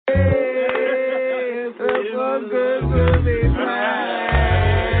good to be black.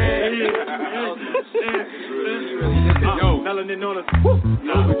 Yo, melanin on us.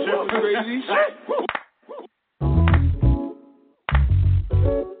 Crazy shit.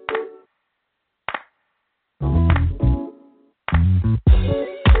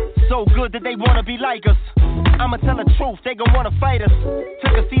 So good that they wanna be like us. I'ma tell the truth, they gon' wanna fight us.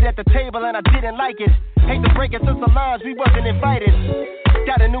 Took a seat at the table and I didn't like it. Hate to break it since the lines we wasn't invited.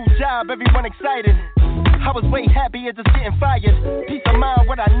 Got a new job, everyone excited. I was way happier just getting fired. Peace of mind,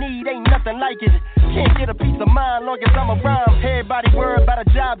 what I need, ain't nothing like it. Can't get a peace of mind long as I'm around. Everybody worried about a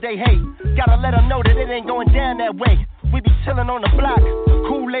job they hate. Gotta let them know that it ain't going down that way. We be chillin' on the block.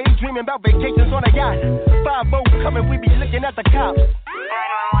 Kool-Aid dreaming about vacations on a yacht. 5-0 coming, we be looking at the cops.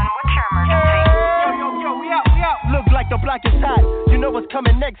 911, what's your emergency? Yo, we out. Look like the block is hot. You know what's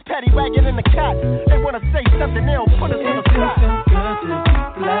coming next, Patty wagon in the cot. They wanna say something, they'll put us on the spot.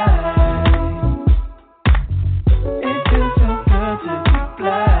 It feels so good to be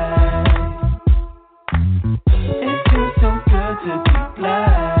black. It feels so good to be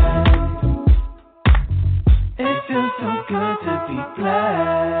black. It feels so good to be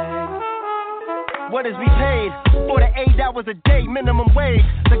black. What is we paid? For the 8 hours a day, minimum wage.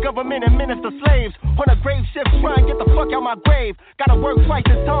 The government administer slaves. On a grave shift, try and get the fuck out my grave. Gotta work twice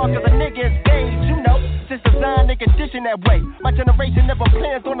as hard cause a nigga is paid. You know, just designed and conditioned that way. My generation never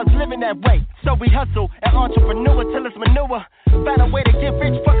plans on us living that way. So we hustle and entrepreneur till it's manure. Find a way to get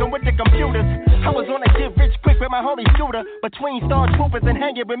rich fucking with the computers. I was on a get rich quick with my homie Scooter. Between Star Troopers and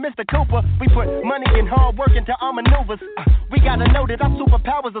hanging with Mr. Cooper. We put money and hard work into our maneuvers. We gotta know that our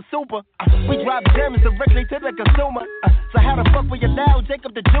superpowers are super. We drop gems directly to the consumer. So how the fuck we allow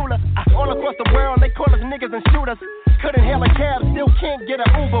Jacob the jeweler? All across the world they call us niggas and shooters. Couldn't hail a cab, still can't get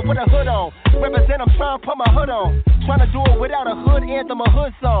an Uber with a hood on. Represent, I'm trying to put my hood on. Trying to do it without a hood anthem, a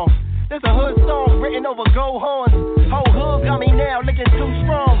hood song. There's a hood song written over gold horns. Whole hood got me now looking too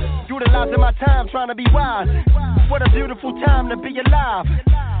strong. Utilizing my time trying to be wise. What a beautiful time to be alive.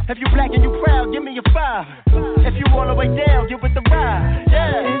 If you black and you proud, give me a 5. If you all the way down, get with the ride.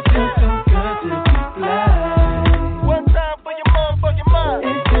 Yeah. It feels so good to be black. One time for your motherfucking mind.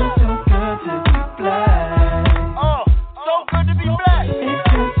 It feels so good to be black. Oh, so good to be black. It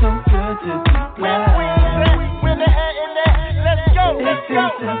feels so good to be black. Where the hat in that? Let's go. It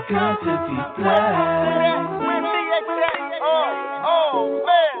feels so good to be black. Where me at that? Oh,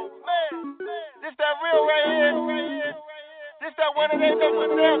 man. This that real right here. This that one of them that's the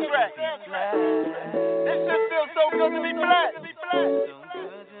soundtrack. This shit feels so good to be black.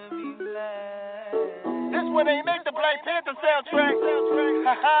 This one ain't make the Black Panther soundtrack.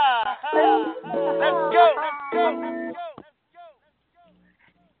 Ha ha. Let's go.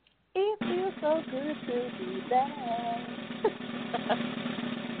 It feels so good to be back.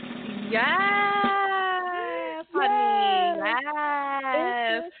 Yes, honey. Yes.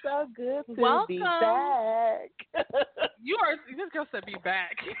 It feels so good to Welcome. be back. This girl said be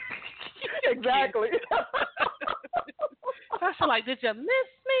back. Exactly. I feel like, did you miss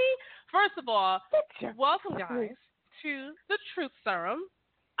me? First of all, welcome, guys, to the Truth Serum.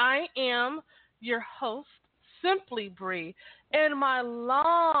 I am your host, Simply Bree, and my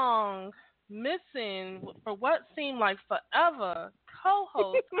long missing for what seemed like forever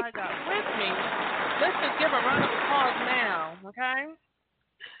co-host I got with me. Let's just give a round of applause now, okay?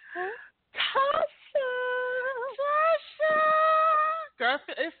 Tasha. Girl,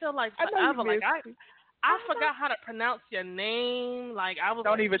 it felt like forever. Like I forgot how to pronounce your name. Like I was.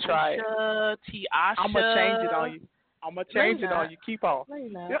 Don't even try it. Tiasha. I'm gonna change it on you. I'm gonna change it on you. Keep on.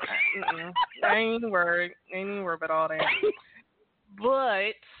 I ain't worried. Ain't even worried about all that.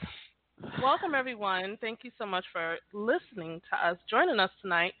 But welcome everyone. Thank you so much for listening to us, joining us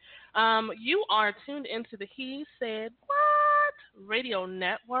tonight. You are tuned into the He Said What Radio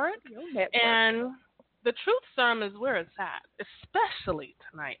Network. And the Truth Serum is where it's at, especially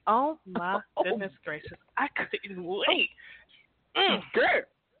tonight. Oh my goodness gracious. I couldn't wait. Good.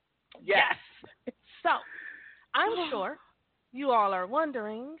 Yes. So, I'm sure you all are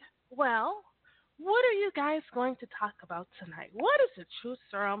wondering, well, what are you guys going to talk about tonight? What is the Truth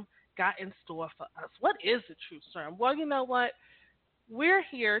Serum got in store for us? What is the Truth Serum? Well, you know what? We're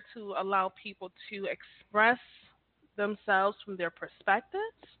here to allow people to express themselves from their perspectives,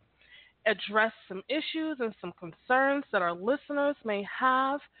 address some issues and some concerns that our listeners may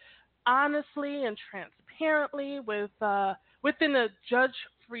have honestly and transparently within a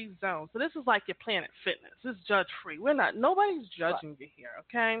judge-free zone. So this is like your Planet Fitness. This is judge-free. Nobody's judging you here,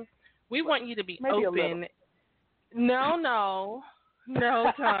 okay? We want you to be Maybe open. No,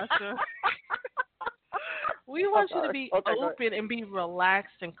 Tasha. We want you to sorry. be Okay, go open and be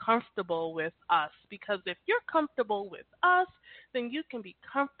relaxed and comfortable with us, because if you're comfortable with us, then you can be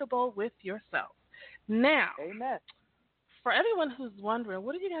comfortable with yourself. Now, Amen. for everyone who's wondering,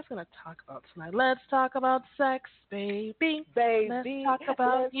 what are you guys going to talk about tonight? Let's talk about sex, baby. Let's talk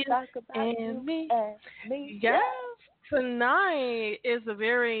about you and me. Yes, tonight is a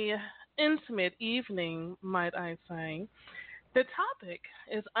very intimate evening, might I say. The topic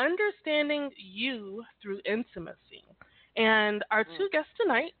is understanding you through intimacy. And our two guests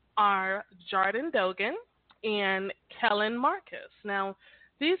tonight are Jardin Dogan and Kellen Marcus. Now,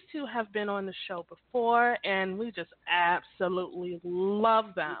 these two have been on the show before, and we just absolutely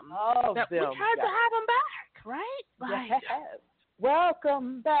love them. Love them. We had to have them back, right? Yes.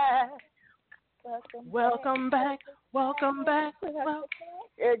 Welcome back. Welcome back. Welcome back.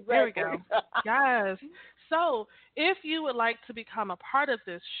 Exactly. There we go. Yes. So if you would like to become a part of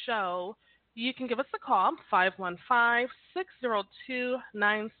this show, you can give us a call,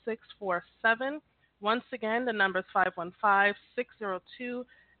 515-602-9647. Once again, the number is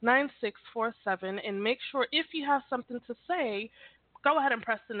 515-602-9647. And make sure, if you have something to say, go ahead and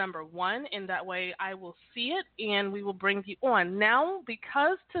press the number 1, and that way I will see it and we will bring you on. Now,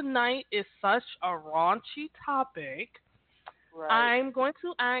 because tonight is such a raunchy topic, Right. I'm going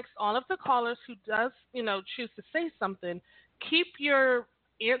to ask all of the callers who does, choose to say something, keep your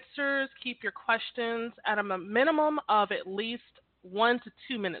answers, keep your questions at a minimum of at least 1 to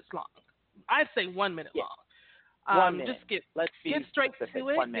 2 minutes long. I'd say 1 minute long. 1 minute. Just get Let's straight specific. to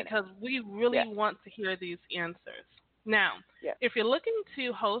it, 1 minute. because we really want to hear these answers. Now, if you're looking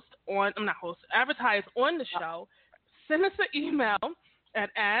to advertise on the show, send us an email at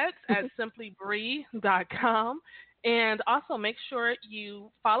ads@simplybree.com. And also make sure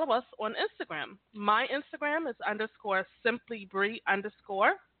you follow us on Instagram. My Instagram is _simplybree_.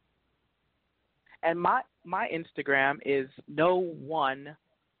 And my Instagram is no1UNO,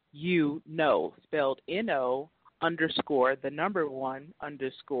 spelled NO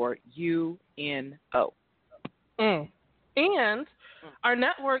 _1_UNO. And our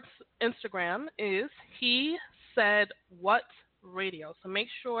network's Instagram is He Said What Radio. So make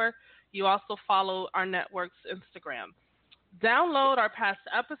sure you also follow our network's Instagram. Download our past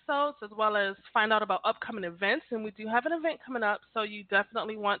episodes as well as find out about upcoming events. And we do have an event coming up, so you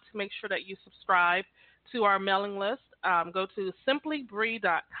definitely want to make sure that you subscribe to our mailing list. Go to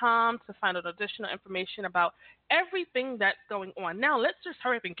simplybree.com to find out additional information about everything that's going on. Now, let's just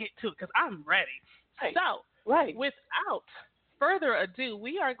hurry up and get to it, because I'm ready. Right. So, without further ado,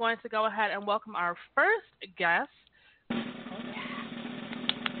 we are going to go ahead and welcome our first guest.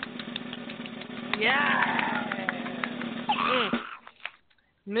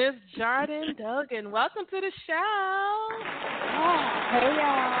 Miss Jardin Dogan, welcome to the show. Hey,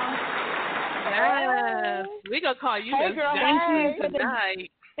 y'all. Yes. We're going to call you Miss Jardin tonight.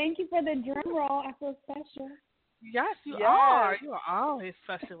 Thank you for the drum roll. I feel special. Yes, you are. You are always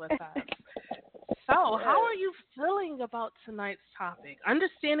special with us. So, how are you feeling about tonight's topic?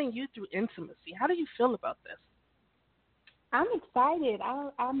 Understanding you through intimacy. How do you feel about this? I'm excited.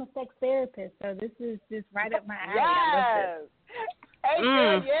 I'm a sex therapist, so this is just right up my alley. Yes. Hey,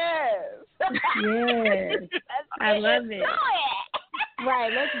 girl, yes. Yes. I love it.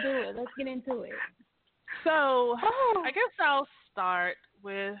 Right, let's do it. Let's get into it. So, I guess I'll start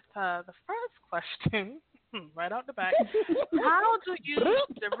with the first question, right out the back. How do you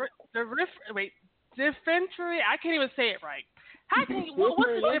differentiate? I can't even say it right. How can you? What's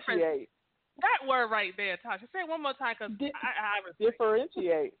the difference? That word right there, Tasha. Say it one more time, because I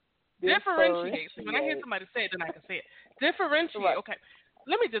differentiate. Differentiate. So when I hear somebody say it, then I can say it. Differentiate. Right. Okay.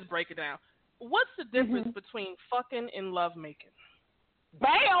 Let me just break it down. What's the difference between fucking and love making?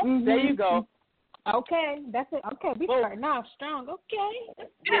 Bam! There you go. Okay, that's it. Okay, we starting off strong. Okay.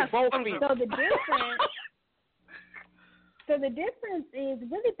 Yes. So the difference is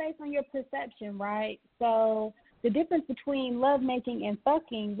really based on your perception, right? So the difference between lovemaking and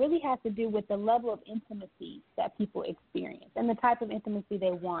fucking really has to do with the level of intimacy that people experience and the type of intimacy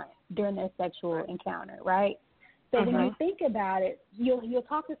they want during their sexual encounter, right? So when you think about it, you'll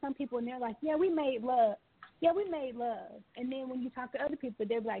talk to some people and they're like, yeah, we made love. Yeah, we made love. And then when you talk to other people,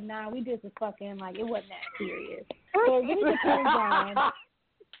 they're like, nah, we just was fucking, like, it wasn't that serious. So it really depends on,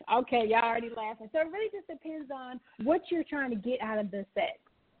 okay, y'all already laughing. So it really just depends on what you're trying to get out of the sex,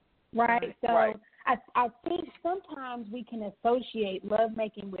 right? So I think sometimes we can associate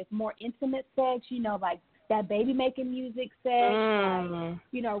lovemaking with more intimate sex, like that baby making music sex, like,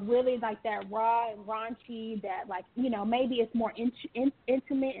 really like that raw and raunchy, that like, maybe it's more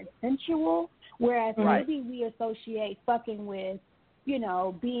intimate and sensual, whereas maybe we associate fucking with being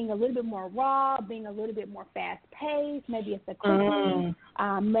a little bit more raw, being a little bit more fast paced. Maybe it's a quickie.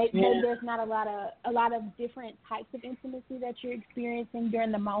 Maybe there's not a lot of different types of intimacy that you're experiencing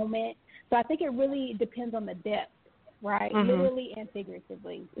during the moment. So I think it really depends on the depth, right? Literally and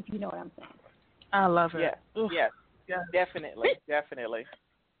figuratively, if you know what I'm saying. I love it. Yes, definitely.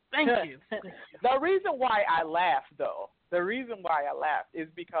 Thank you. The reason why I laugh, though, is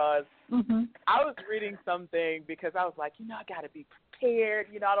because I was reading something because I was like, I got to be prepared.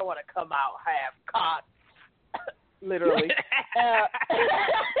 I don't want to come out half-cocked, literally.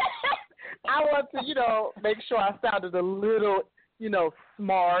 I want to, make sure I sounded a little,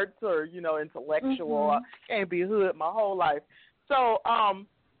 smart or, intellectual. I can't be hood my whole life. So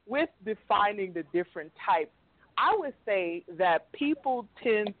with defining the different types, I would say that people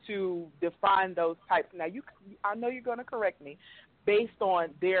tend to define those types. Now, I know you're going to correct me, based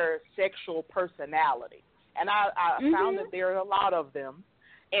on their sexual personality. And I found that there are a lot of them.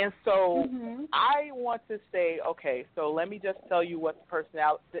 And so I want to say, okay, so let me just tell you what the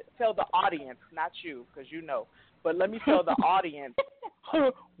personality, tell the audience, not you, because but let me tell the audience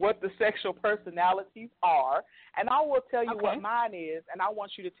what the sexual personalities are. And I will tell you what mine is, and I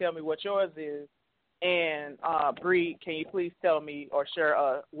want you to tell me what yours is. And Bree, can you please tell me or share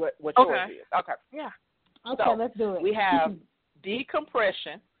what yours is? Okay. Yeah. Okay, so let's do it. We have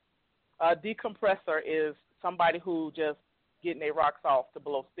decompression. A decompressor is somebody who just getting their rocks off to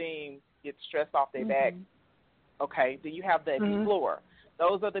blow steam, get stress off their back. Okay. Then you have the explorer.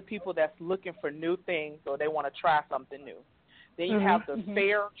 Those are the people that's looking for new things or they want to try something new. Then you have the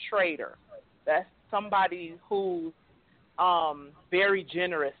fair trader. That's somebody who's very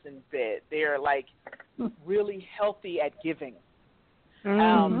generous in bed. They're like really healthy at giving.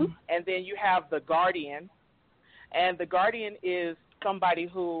 And then you have the guardian. And the guardian is somebody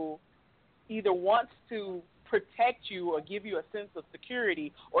who either wants to protect you or give you a sense of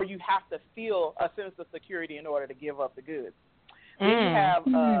security, or you have to feel a sense of security in order to give up the goods. Then you have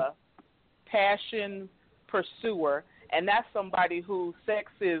a passion pursuer, and that's somebody whose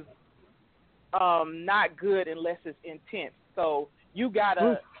sex is not good unless it's intense. So you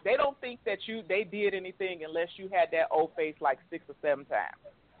gotta. They don't think that they did anything unless you had that old face like 6 or 7 times.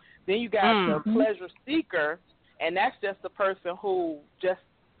 Then you got the pleasure seeker, and that's just the person who just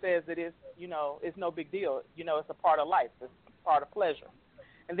says it is, it's no big deal. It's a part of life. It's a part of pleasure.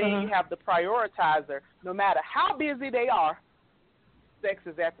 And then you have the prioritizer. No matter how busy they are, sex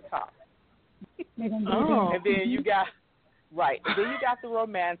is at the top. And then you got. Right. And then you got the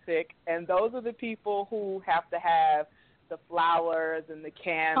romantic, and those are the people who have to have the flowers and the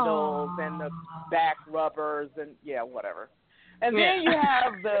candles and the back rubbers and, whatever. And then you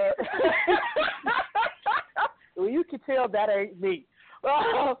have the – well, you can tell that ain't me.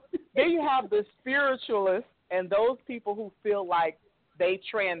 Then you have the spiritualists, and those people who feel like they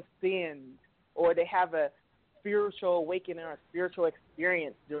transcend or they have a spiritual awakening or a spiritual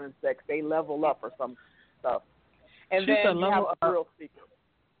experience during sex. They level up or some stuff. And then you have a thrill seeker.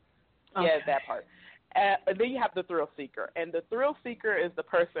 Okay. Yeah, that part. And then you have the thrill seeker. And the thrill seeker is the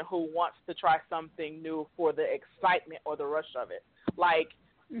person who wants to try something new for the excitement or the rush of it. Like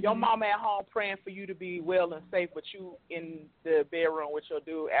your mama at home praying for you to be well and safe, but you in the bedroom with your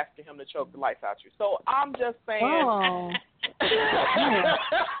dude asking him to choke the lights out you. So I'm just saying,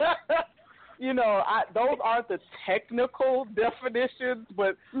 those aren't the technical definitions,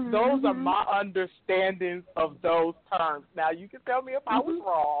 but those are my understandings of those terms. Now, you can tell me if I was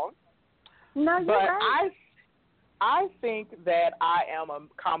wrong. No, you're right. I think that I am a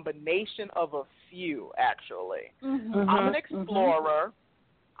combination of a few, actually. I'm an explorer.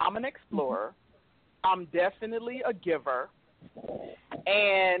 I'm definitely a giver.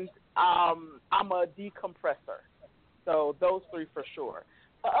 And I'm a decompressor. So those 3 for sure.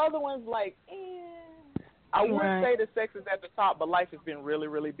 The other one's like, I would say the sex is at the top, but life has been really,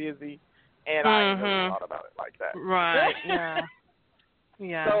 really busy, and I ain't really thought about it like that. Right,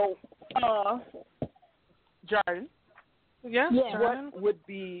 yeah. So, Jordan. Yes, Jordan.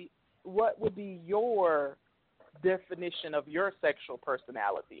 What would be your definition of your sexual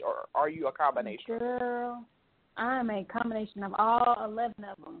personality, or are you a combination? Girl, I'm a combination of all 11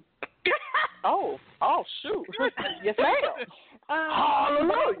 of them. Oh, shoot. Yes, ma'am.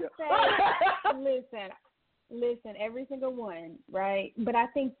 Hallelujah. Listen, every single one, right? But I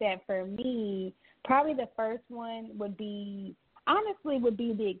think that for me, probably the first one would be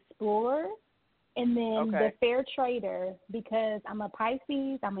the explorer, and then the fair trader, because I'm a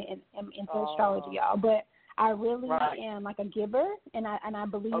Pisces. I'm into astrology, y'all. But I really am like a giver, and I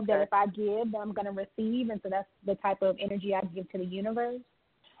believe that if I give, then I'm going to receive, and so that's the type of energy I give to the universe.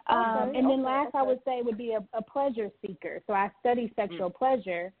 And then last I would say would be a pleasure seeker. So I study sexual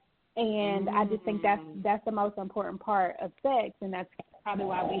pleasure, and I just think that's the most important part of sex, and that's probably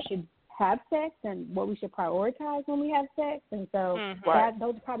why we should have sex and what we should prioritize when we have sex. And so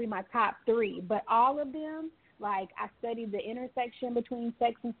those are probably my top three. But all of them, like I studied the intersection between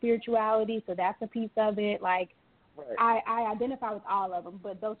sex and spirituality, so that's a piece of it. Like I identify with all of them,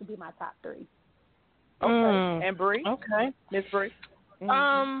 but those would be my top three. Okay. And Bree? Okay. Miss Bree?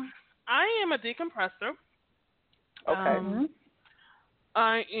 I am a decompressor. Okay.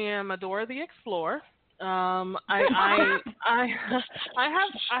 I am a Dora the Explorer. I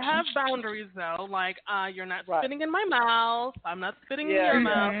have boundaries though. Like you're not spitting in my mouth. I'm not spitting in your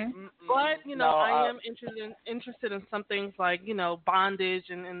mouth. But you know, I am interested in some things like bondage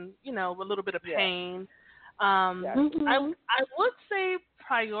and a little bit of pain. I would say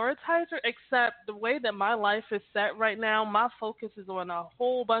prioritizer, except the way that my life is set right now, my focus is on a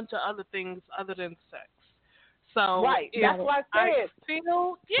whole bunch of other things other than sex. So that's what I said.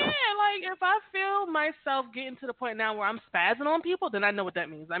 If I feel myself getting to the point now where I'm spazzing on people, then I know what that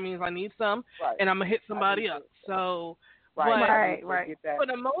means. That means I need some, and I'm gonna hit somebody up. So right. For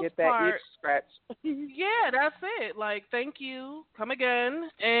the most part, itch scratch. That's it. Like, thank you, come again,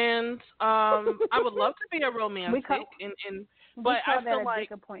 and I would love to be a romantic, but I feel like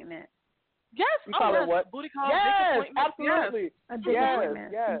dick appointment. Yes, you call it what? Booty call, yes, dick appointment. absolutely. A dick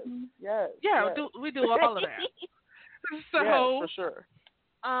appointment. Yes. We do all of that. So yes, for sure.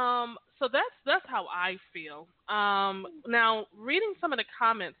 So that's how I feel. Now, reading some of the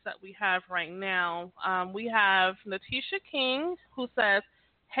comments that we have right now, we have Natisha King who says,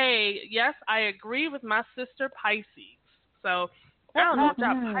 "Hey, yes, I agree with my sister Pisces." So I don't know what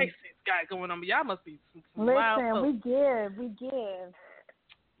y'all Pisces got going on, but y'all must be some wild folks. we give.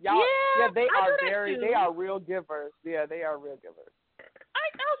 Y'all, they are real givers. Yeah, they are real givers.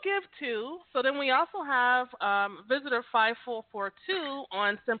 I'll give too. So then we also have visitor 5442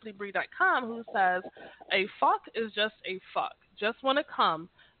 on simplybree.com who says, "A fuck is just a fuck. Just want to come.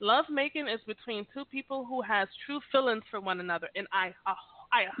 Love making is between two people who has true feelings for one another." And I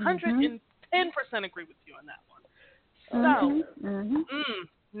 110% agree with you on that one. So,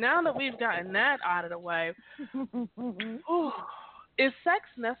 now that we've gotten that out of the way, is sex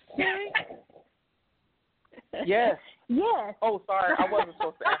necessary? Yes. Yes. Oh, sorry. I wasn't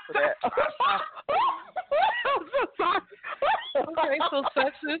supposed to answer that. I'm so sorry. Okay, so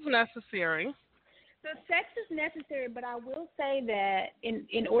sex is necessary. So sex is necessary, but I will say that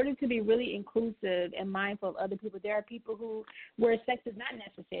in order to be really inclusive and mindful of other people, there are people where sex is not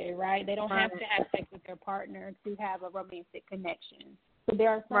necessary, right? They don't have to have sex with their partner to have a romantic connection. So there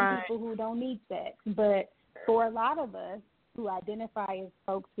are some people who don't need sex, but for a lot of us who identify as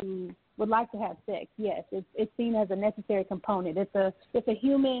folks who would like to have sex, yes, it's seen as a necessary component. It's a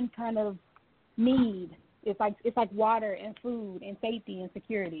human kind of need. It's like water and food and safety and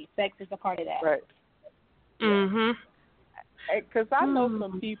security. Sex is a part of that. Right. Mhm. Because I know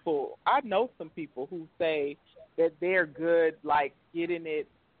some people who say that they're good, like getting it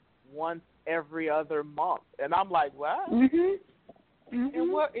once every other month, and I'm like, what?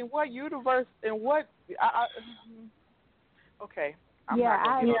 In what universe? In what? Okay.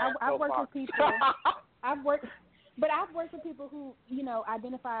 I've worked with people. I've worked with people who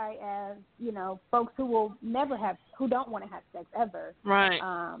identify as folks who don't want to have sex ever. Right.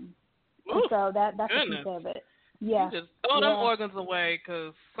 And so that's a piece of it. Yeah. You just throw them organs away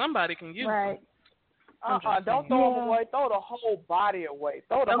because somebody can use them. Don't throw them away. Throw the whole body away.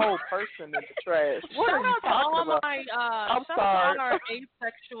 Throw the whole person in the trash. Shout out to all our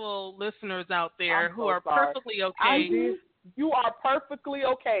asexual listeners out there who are perfectly okay. You are perfectly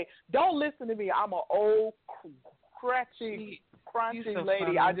okay. Don't listen to me. I'm an old, crunchy lady.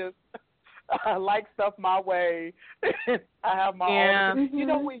 Funny. I like stuff my way. I have my own. You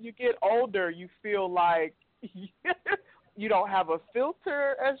know, when you get older, you feel like you don't have a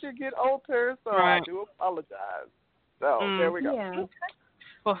filter as you get older. So I do apologize. So there we go. Yeah. Okay.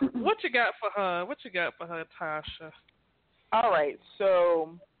 Well, what you got for her? Tasha? All right.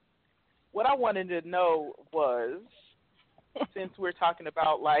 So what I wanted to know was, since we're talking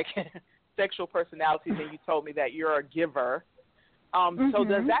about like sexual personalities, and you told me that you're a giver. So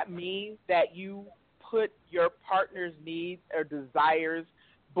does that mean that you put your partner's needs or desires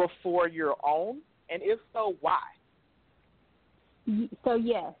before your own? And if so, why? So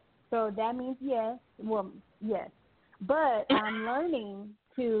yes. So that means yes. Well, yes. But I'm learning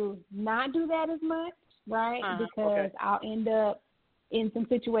to not do that as much, right? Because I'll end up in some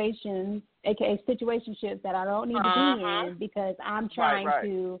situations, aka situationships that I don't need to be in, because I'm trying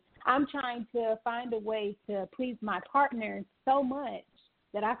to find a way to please my partner so much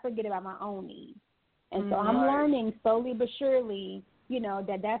that I forget about my own needs. And so I'm learning slowly but surely,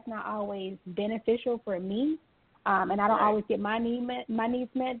 that that's not always beneficial for me. And I don't always get my needs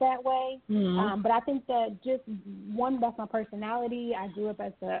met that way. But I think that just one, that's my personality. I grew up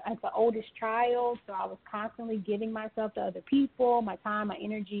as the oldest child, so I was constantly giving myself to other people, my time, my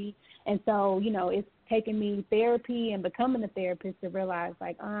energy. And so, it's taken me therapy and becoming a therapist to realize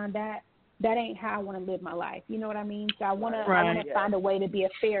like, that ain't how I want to live my life. You know what I mean? So I want to find a way to be a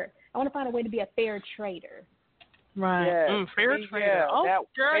fair trader. Right. Yes. Fair trader. Oh,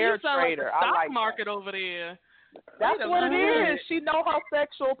 girl, fair you sound trader. like the stock I like market over there. That's what it is. She know her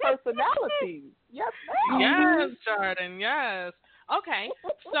sexual personality. Yes, ma'am. Yes, Jordan. Yes. Okay.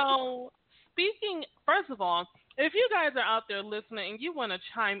 So, first of all, if you guys are out there listening and you want to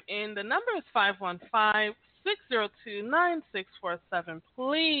chime in, the number is 515-602-9647.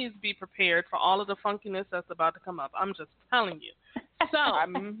 Please be prepared for all of the funkiness that's about to come up. I'm just telling you. So,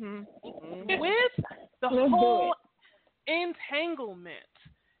 with the whole entanglement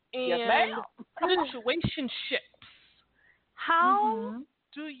and situationships, how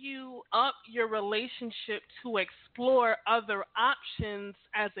do you up your relationship to explore other options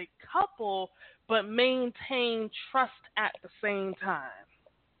as a couple but maintain trust at the same time?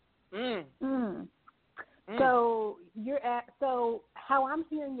 So so how I'm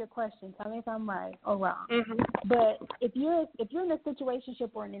hearing your question, tell me if I'm right or wrong. But if you're in a situationship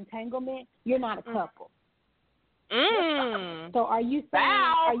or an entanglement, you're not a couple. So are you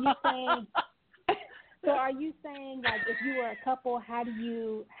saying like if you were a couple, how do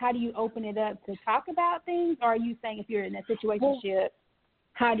you open it up to talk about things? Or are you saying if you're in a situationship,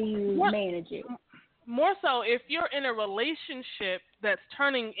 how do you manage it? More so if you're in a relationship that's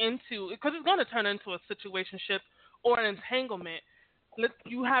turning into, because it's going to turn into a situationship or an entanglement.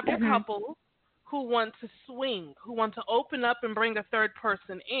 You have your couple who want to swing, who want to open up and bring a third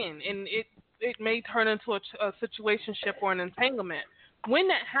person in, and it may turn into a situationship or an entanglement. When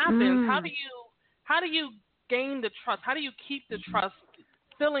that happens, how do you gain the trust? How do you keep the trust,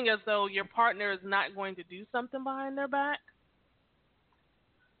 feeling as though your partner is not going to do something behind their back?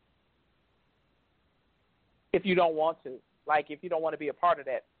 If you don't want to, like if you don't want to be a part of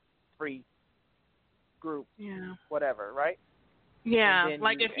that free group, whatever, right? Yeah,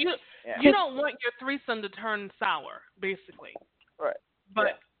 like if you don't want your threesome to turn sour, basically. Right.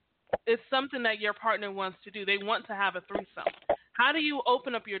 But it's something that your partner wants to do. They want to have a threesome. How do you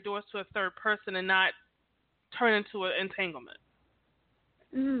open up your doors to a third person and not turn into an entanglement?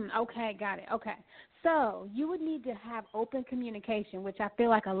 Okay, got it. Okay. So you would need to have open communication, which I feel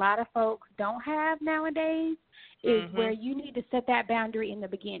like a lot of folks don't have nowadays, is where you need to set that boundary in the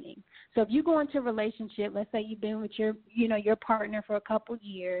beginning. So if you go into a relationship, let's say you've been with your partner for a couple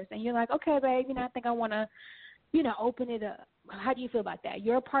years, and you're like, okay, babe, I think I want to, open it up. How do you feel about that?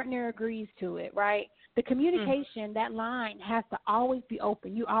 Your partner agrees to it, right? The communication, that line has to always be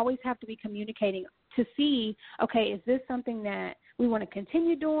open. You always have to be communicating to see, okay, is this something that we want to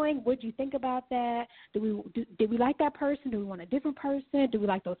continue doing? What do you think about that? Did we like that person? Do we want a different person? Do we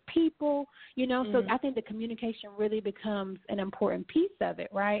like those people? So I think the communication really becomes an important piece of it,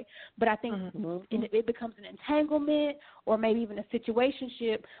 right? But I think it becomes an entanglement or maybe even a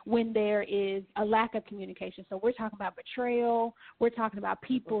situationship when there is a lack of communication. So we're talking about betrayal. We're talking about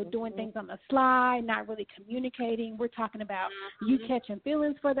people doing things on the sly, not really communicating. We're talking about you catching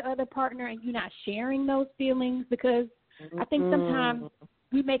feelings for the other partner and you not sharing those feelings, because I think sometimes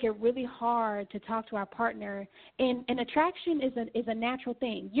we make it really hard to talk to our partner, and attraction is a natural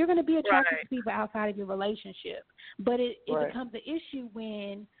thing. You're going to be attracted to people outside of your relationship, but it becomes an issue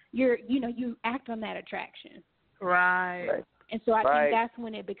when you act on that attraction. Right. And so I think that's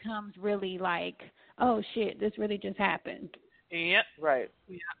when it becomes really like, oh shit, this really just happened. Yep. Right.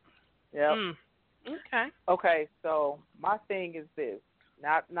 Yep. Okay. Okay. So my thing is this: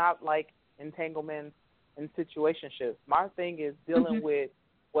 not like entanglements and situationships. My thing is dealing with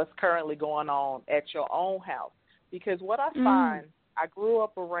what's currently going on at your own house. Because what I find, I grew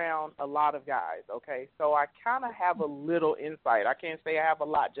up around a lot of guys, okay? So I kind of have a little insight. I can't say I have a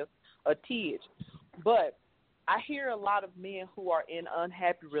lot, just a tidge. But I hear a lot of men who are in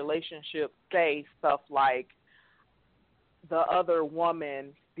unhappy relationships say stuff like, the other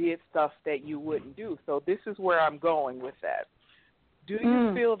woman did stuff that you wouldn't do. So this is where I'm going with that. Do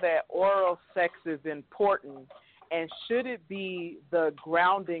you feel that oral sex is important, and should it be the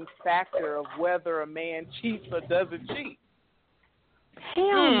grounding factor of whether a man cheats or doesn't cheat?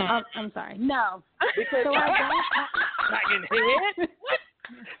 I'm sorry. No. Because so I don't. Not in head.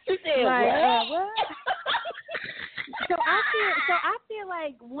 She said what? So I feel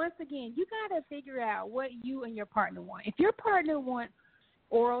like, once again, you got to figure out what you and your partner want. If your partner wants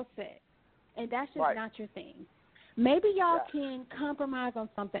oral sex, and that's just not your thing. Maybe y'all can compromise on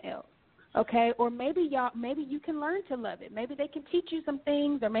something else, okay? Or maybe you can learn to love it. Maybe they can teach you some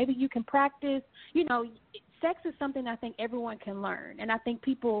things, or maybe you can practice. You know, sex is something I think everyone can learn, and I think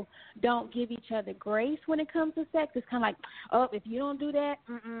people don't give each other grace when it comes to sex. It's kind of like, oh, if you don't do that,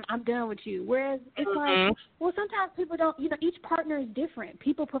 I'm done with you. Whereas it's like, well, sometimes people don't. You know, each partner is different.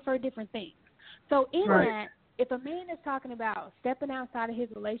 People prefer different things. So in that, if a man is talking about stepping outside of his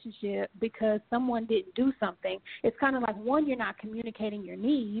relationship because someone didn't do something, it's kind of like, one, you're not communicating your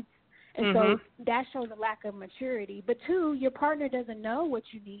needs, and so that shows a lack of maturity. But two, your partner doesn't know what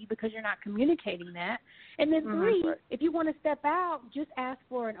you need because you're not communicating that. And then three, if you want to step out, just ask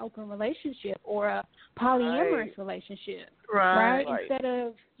for an open relationship or a polyamorous relationship, right? Instead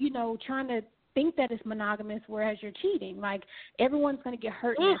of, you know, trying to think that it's monogamous, whereas you're cheating. Like, everyone's going to get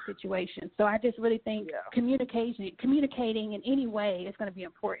hurt in that situation. So I just really think communicating in any way is going to be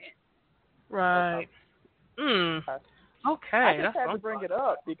important. Right. Okay. I just had to bring it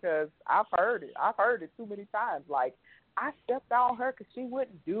up because I've heard it. I've heard it too many times. Like, I stepped on her because she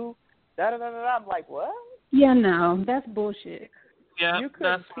wouldn't do da-da-da-da-da. I'm like, what? Yeah, no, that's bullshit. Yeah,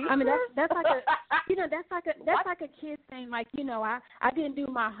 I mean, that's like a, you know, that's like a kid saying, like, you know, I didn't do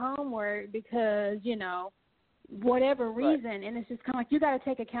my homework because, you know, whatever reason, and it's just kind of like, you got to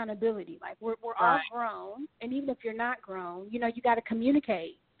take accountability. Like, we're all grown, and even if you're not grown, you know, you got to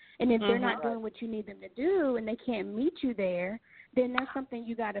communicate. And if they're not doing what you need them to do, and they can't meet you there, then that's something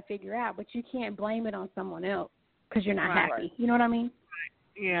you got to figure out. But you can't blame it on someone else because you're not happy. You know what I mean?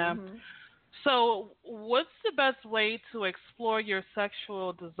 Yeah. So what's the best way to explore your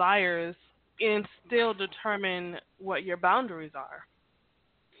sexual desires and still determine what your boundaries are?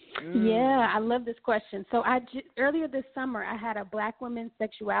 Yeah, I love this question. So earlier this summer, I had a Black women's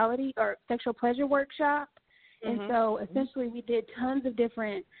sexuality or sexual pleasure workshop. And so essentially we did tons of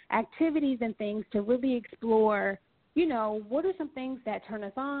different activities and things to really explore, you know, what are some things that turn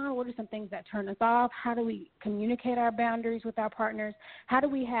us on? What are some things that turn us off? How do we communicate our boundaries with our partners? How do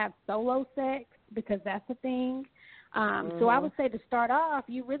we have solo sex? Because that's a thing. So I would say to start off,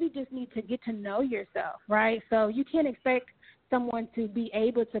 you really just need to get to know yourself, right? So you can't expect someone to be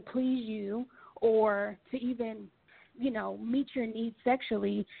able to please you or to even, you know, meet your needs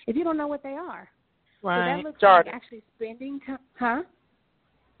sexually if you don't know what they are. Right. So that looks like actually spending time. Huh?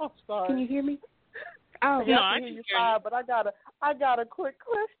 Oh, sorry. Can you hear me? Oh, yeah, I can hear you fine, but I got a quick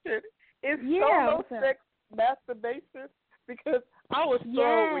question. Is solo sex masturbation? Because I was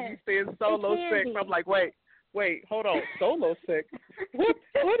thrown when you said solo sex. I'm like, wait, hold on, solo sex?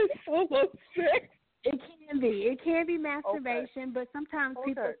 What is solo sex? It can be masturbation, but sometimes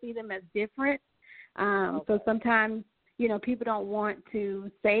people see them as different. So sometimes, you know, people don't want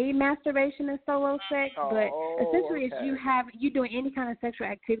to say masturbation is solo sex, but essentially it's you doing any kind of sexual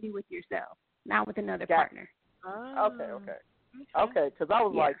activity with yourself, not with another partner. Okay, because I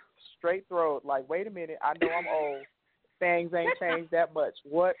was like straight throat, like, wait a minute, I know I'm old. Things ain't changed that much.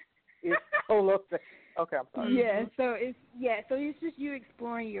 What is solo sex? Okay, I'm sorry. So it's just you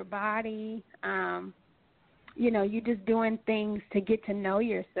exploring your body. You know, you just doing things to get to know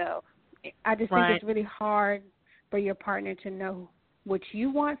yourself. I just think it's really hard for your partner to know what you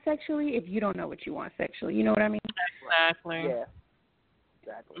want sexually if you don't know what you want sexually. You know what I mean? Exactly. Yeah.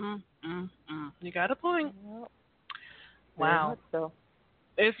 Exactly. You got a point. Wow. So.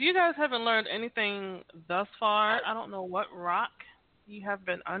 If you guys haven't learned anything thus far, I don't know what rock you have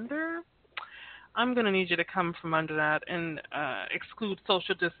been under. I'm going to need you to come from under that and exclude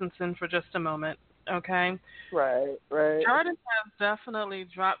social distancing for just a moment, okay? Right. Jordan has definitely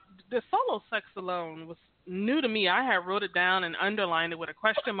dropped. The solo sex alone was new to me. I had wrote it down and underlined it with a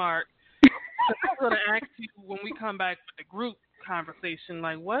question mark. I'm going to ask you when we come back with the group conversation,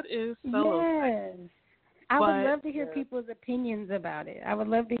 like, what is solo sex? I would love to hear people's opinions about it. I would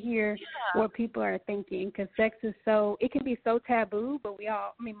love to hear what people are thinking, because sex is it can be so taboo, but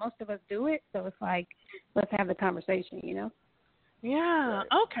most of us do it. So it's like, let's have the conversation, you know? Yeah.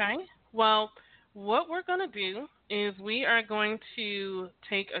 Okay. Well, what we're going to do is we are going to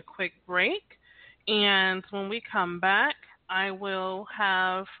take a quick break. And when we come back, I will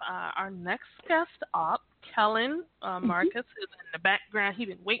have our next guest up. Kellen Marcus is in the background. He's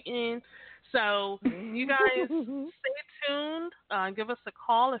been waiting. So you guys stay tuned. Give us a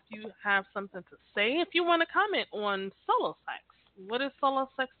call if you have something to say. If you want to comment on solo sex, what is solo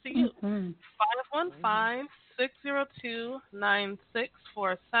sex to you?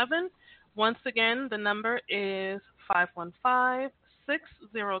 515-602-9647. Once again, the number is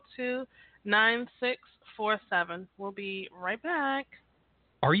 515-602-9647. We'll be right back.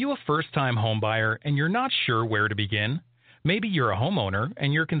 Are you a first-time home buyer and you're not sure where to begin? Maybe you're a homeowner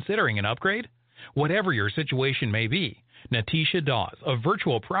and you're considering an upgrade. Whatever your situation may be, Natisha Dawes of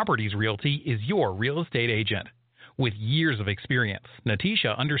Virtual Properties Realty is your real estate agent. With years of experience,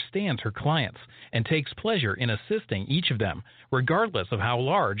 Natisha understands her clients and takes pleasure in assisting each of them, regardless of how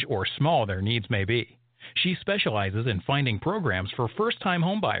large or small their needs may be. She specializes in finding programs for first-time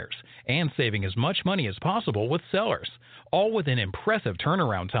homebuyers and saving as much money as possible with sellers, all within impressive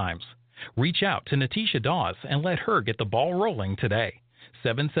turnaround times. Reach out to Natisha Dawes and let her get the ball rolling today.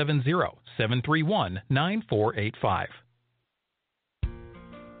 770-731-9485.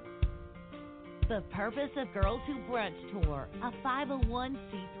 The purpose of Girls Who Brunch Tour, a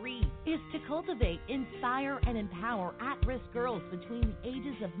 501c3, is to cultivate, inspire, and empower at-risk girls between the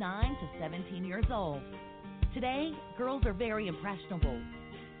ages of 9 to 17 years old. Today, girls are very impressionable.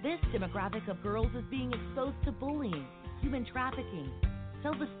 This demographic of girls is being exposed to bullying, human trafficking,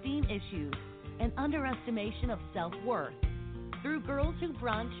 self-esteem issues, and underestimation of self-worth. Through Girls Who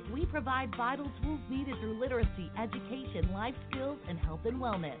Brunch, we provide vital tools needed through literacy, education, life skills, and health and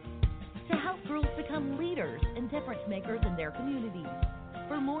wellness to help girls become leaders and difference makers in their communities.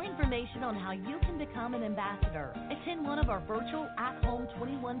 For more information on how you can become an ambassador, attend one of our virtual at-home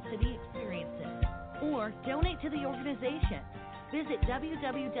 21-city experiences, or donate to the organization, visit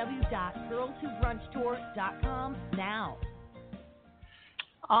www.girlswhobrunchtour.com now.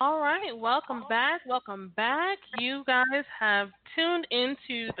 All right, welcome back. You guys have tuned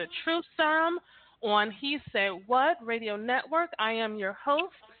into the Truth Serum on He Said What Radio Network. I am your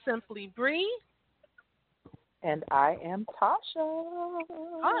host, Simply Bree. And I am Tasha.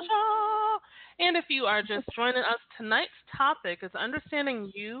 And if you are just joining us, tonight's topic is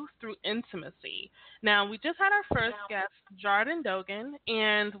understanding you through intimacy. Now, we just had our first guest, Jordan Dogan,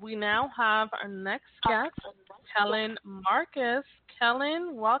 and we now have our next guest, Kellen Marcus.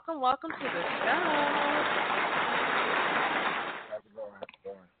 Kellen, welcome to the show. How's it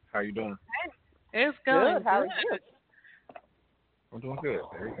going? How you doing? It's going good. How are you? I'm doing good.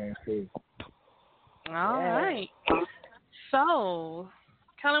 Everything's good. All right. So,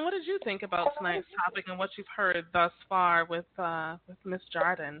 Kellen, what did you think about tonight's topic and what you've heard thus far with Miss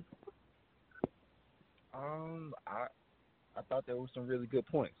Jordan? I thought there were some really good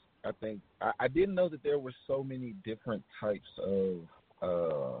points. I think I didn't know that there were so many different types of,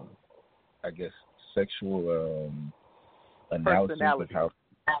 sexual analysis of how,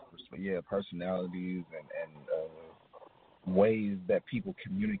 personalities and ways that people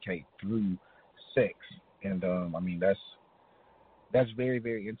communicate through sex, and that's very,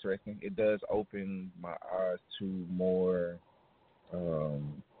 very interesting. It does open my eyes to more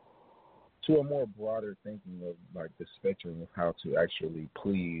to a more broader thinking of like the spectrum of how to actually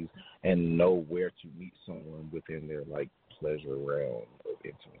please and know where to meet someone within their like pleasure realm of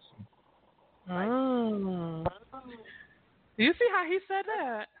intimacy. Oh. Do you see how he said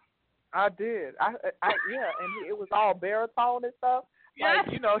that? I did. I and it was all baritone and stuff. Yeah. Like,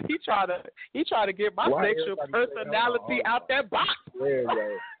 he tried to get my sexual personality out that box. Yeah,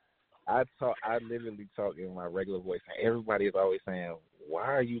 yo. I literally talk in my regular voice, and everybody is always saying, "Why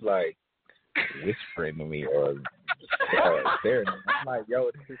are you like whispering to me or staring?" I'm like,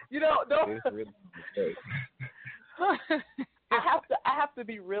 "Yo, this really good." I have to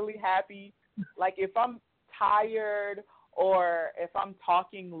be really happy. Like if I'm tired or if I'm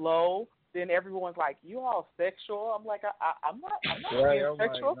talking low, then everyone's like, "You all sexual?" I'm like, I'm not right, being I'm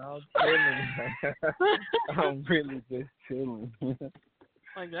sexual. Like, no, I'm really just chilling.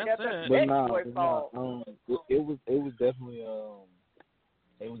 Like that's it. But no, it was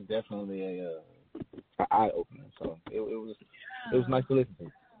definitely an eye opener. So it was nice to listen to.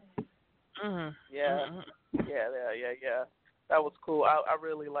 Mm-hmm. Yeah. That was cool. I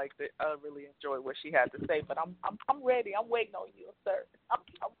really liked it. I really enjoyed what she had to say. But I'm ready. I'm waiting on you, sir. I'm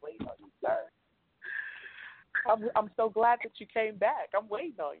waiting on you, sir. I'm so glad that you came back. I'm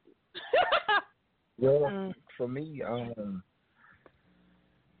waiting on you. Well, for me,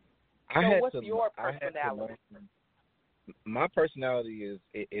 what's your personality? My personality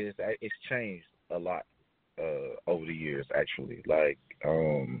it's changed a lot over the years, actually. Like,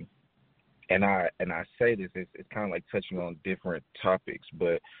 and I say this, it's kind of like touching on different topics,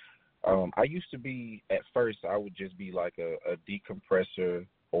 but I used to be, at first, I would just be like a decompressor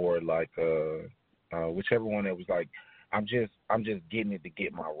or like whichever one that was like, I'm just getting it to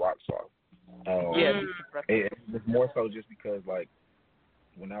get my rocks off. It was more so just because like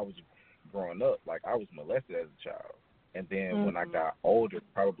when I was growing up, like I was molested as a child, and then when I got older,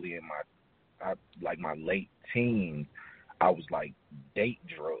 probably in my late teens, I was like date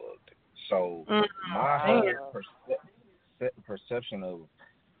drugged. So my whole perception of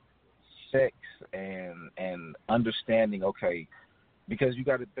sex and understanding, okay, because you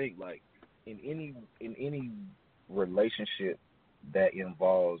got to think, like, in any relationship that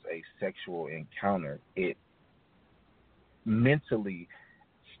involves a sexual encounter, it mentally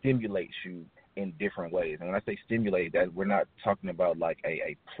stimulates you in different ways. And when I say stimulate, that we're not talking about like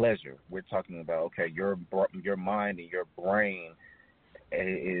a pleasure. We're talking about, okay, your mind and your brain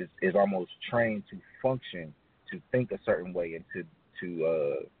is almost trained to function, to think a certain way, and to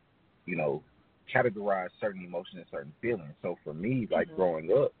you know, categorize certain emotions and certain feelings. So for me, like growing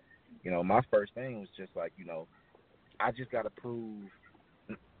up, you know, my first thing was just like, you know, I just got to prove,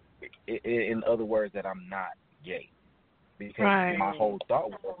 in other words, that I'm not gay. Because my whole thought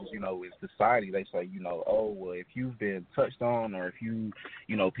was, you know, in society, they say, you know, oh, well, if you've been touched on or if you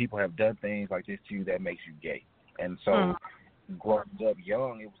know, people have done things like this to you, that makes you gay. And so growing up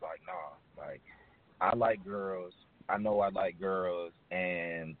young, it was like, nah, like, I like girls. I know I like girls,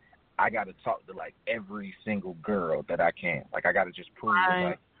 and I got to talk to, like, every single girl that I can. Like, I got to just prove that,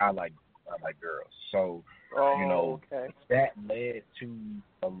 like, I like girls. So, you know, that led to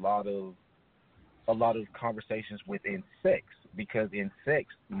a lot of conversations within sex, because in sex,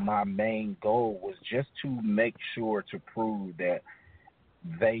 my main goal was just to make sure to prove that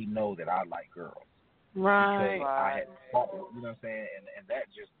they know that I like girls. Right. Because I had thought, you know what I'm saying? And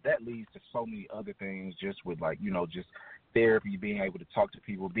that leads to so many other things, just with, like, you know, just therapy, being able to talk to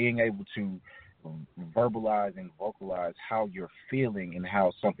people, being able to verbalize and vocalize how you're feeling and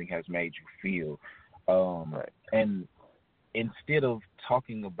how something has made you feel. And instead of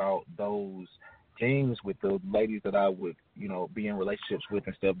talking about those things with the ladies that I would, you know, be in relationships with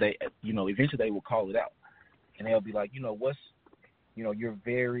and stuff, they, you know, eventually they will call it out. And they'll be like, you know, what's, you know, you're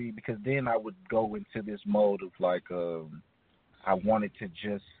very, because then I would go into this mode of like, I wanted to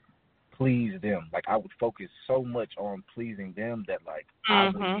just please them. Like, I would focus so much on pleasing them that, like, I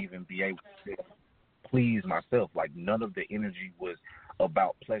wouldn't even be able to please myself. Like, none of the energy was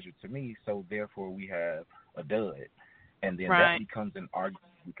about pleasure to me, so therefore we have a dud. And then that becomes an argument,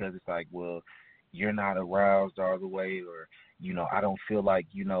 because it's like, well, you're not aroused all the way, or, you know, I don't feel like,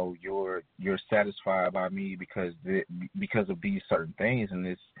 you know, you're satisfied by me because of these certain things. And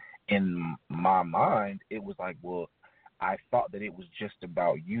it's, in my mind, it was like, well, I thought that it was just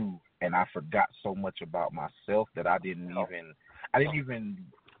about you, and I forgot so much about myself that I didn't even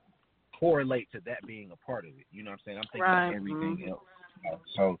correlate to that being a part of it. You know what I'm saying? I'm thinking of everything else.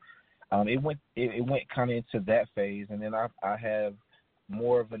 So it went kind of into that phase, and then I have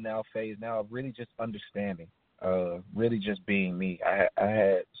more of a now phase now of really just understanding, really just being me. I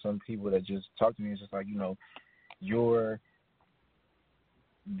had some people that just talked to me and just like, you know,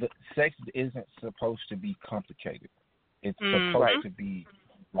 the sex isn't supposed to be complicated. It's supposed to be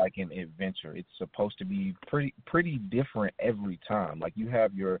like an adventure. It's supposed to be pretty different every time. Like, you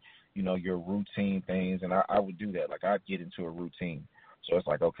have your, you know, your routine things, and I would do that. Like, I'd get into a routine. So it's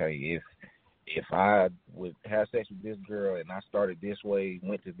like, okay, if I would have sex with this girl and I started this way,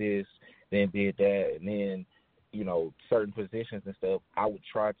 went to this, then did that, and then, you know, certain positions and stuff, I would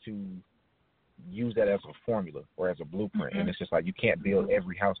try to use that as a formula or as a blueprint. And it's just like, you can't build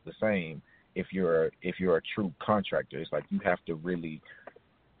every house the same if you're a true contractor. It's like, you have to really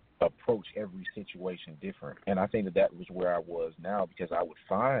approach every situation different. And I think that was where I was now, because I would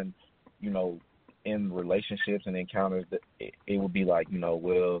find, you know, in relationships and encounters that it would be like, you know,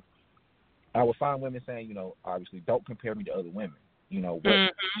 well, I would find women saying, you know, obviously, don't compare me to other women. You know,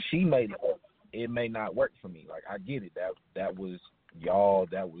 what she may love, it may not work for me. Like, I get it. That was y'all.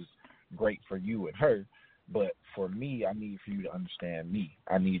 That was great for you and her. But for me, I need for you to understand me.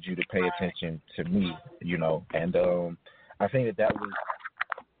 I need you to pay attention to me, you know. And I think that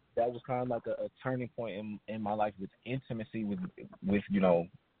was kind of like a turning point in my life, with intimacy, with you know,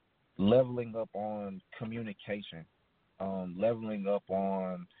 leveling up on communication, leveling up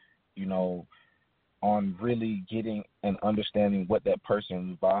on, you know, on really getting and understanding what that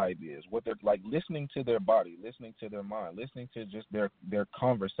person's vibe is, what they're like, listening to their body, listening to their mind, listening to just their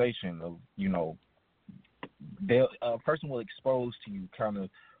conversation of, you know, a person will expose to you kind of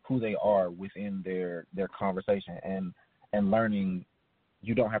who they are within their conversation, and learning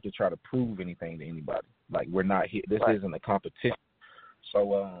you don't have to try to prove anything to anybody. Like, we're not here. This isn't a competition.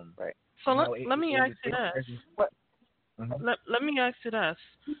 So, So let me ask you this. Let me ask you this.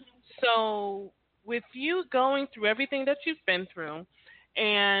 So, with you going through everything that you've been through,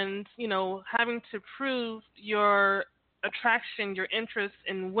 and, you know, having to prove your attraction, your interest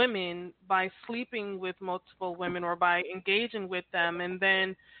in women by sleeping with multiple women or by engaging with them, and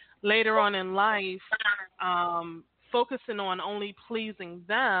then later on in life, focusing on only pleasing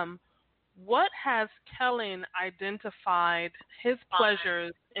them, what has Kellen identified his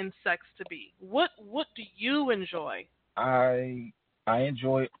pleasures in sex to be? What do you enjoy? I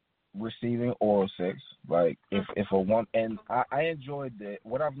enjoy receiving oral sex. Like if a woman, and I enjoy that.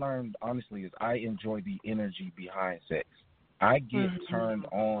 What I've learned honestly is I enjoy the energy behind sex. I get turned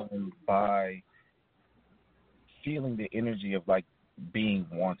on by feeling the energy of like being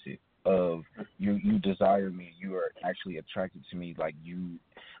wanted. Of you desire me, you are actually attracted to me. Like you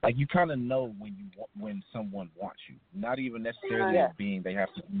kind of know when someone wants you. Not even necessarily being they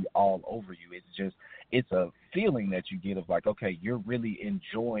have to be all over you. It's a feeling that you get of like, okay, you're really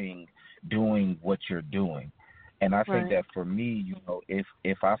enjoying doing what you're doing. And I think that for me, you know,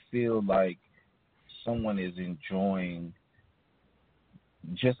 if I feel like someone is enjoying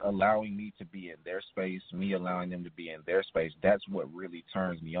just allowing me to be in their space, me allowing them to be in their space, that's what really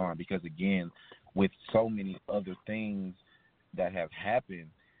turns me on. Because, again, with so many other things that have happened,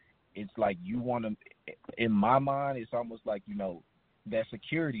 it's like you want to – in my mind, it's almost like, you know, that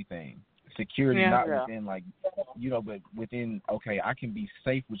security thing. Security not within, like, you know, but within, okay, I can be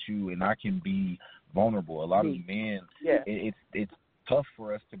safe with you and I can be vulnerable. A lot of men, it's tough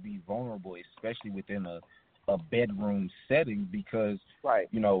for us to be vulnerable, especially within a bedroom setting because,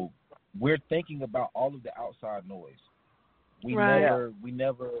 you know, we're thinking about all of the outside noise. We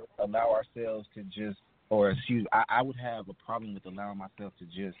never allow ourselves to just, or excuse, I would have a problem with allowing myself to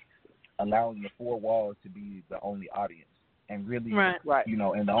just allowing the four walls to be the only audience. And really, you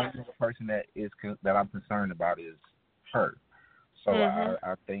know, and the only person that I'm concerned about is her. So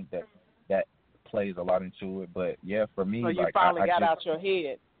I think that plays a lot into it. But, yeah, for me, so you finally got out your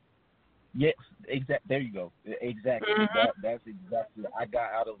head. Yes, exactly. There you go. Exactly. That's exactly. I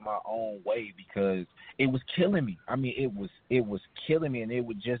got out of my own way because it was killing me. I mean, it was killing me, and it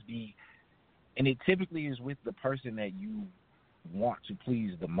would just be, and it typically is with the person that you want to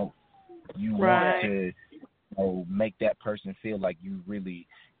please the most. You want to, you know, make that person feel like you really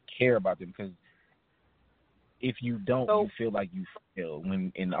care about them. Because if you don't, you feel like you fail.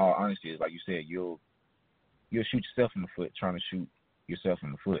 When, in all honesty, it's like you said, you'll shoot yourself in the foot trying to shoot yourself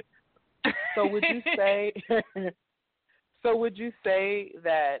in the foot. So would you say? So would you say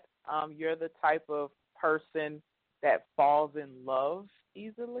that you're the type of person that falls in love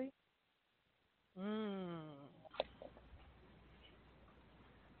easily?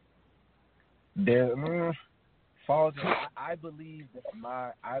 There falls. I believe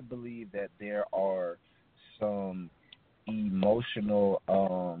that there are some emotional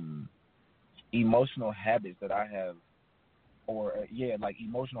habits that I have. Or like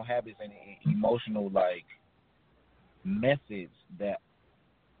emotional habits and emotional like methods that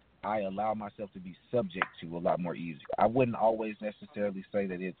I allow myself to be subject to a lot more easily. I wouldn't always necessarily say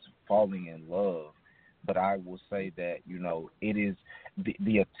that it's falling in love, but I will say that, you know, it is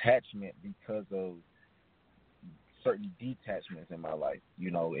the attachment because of certain detachments in my life.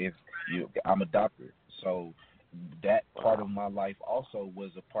 You know, I'm a doctor, so that part of my life also was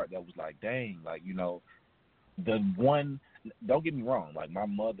a part that was like, dang, like, you know, the one. Don't get me wrong. Like my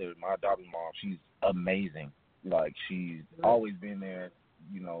mother, my adopted mom, she's amazing. Like she's always been there.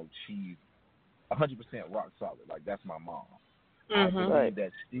 You know, she's 100% rock solid. Like that's my mom. I believe that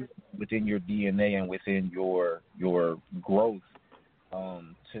still within your DNA and within your growth,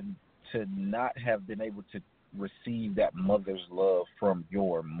 to not have been able to receive that mother's love from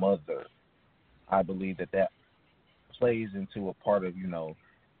your mother, I believe that plays into a part of, you know,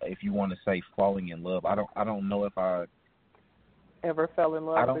 if you want to say falling in love. I don't know if I ever fell in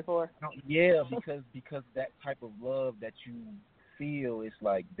love before? Because that type of love that you feel, it's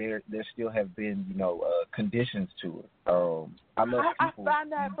like there still have been, you know, conditions to it. I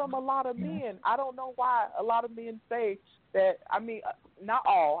find that from a lot of men. I don't know why a lot of men say that. I mean, not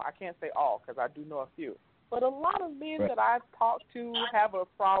all. I can't say all because I do know a few. But a lot of men that I've talked to have a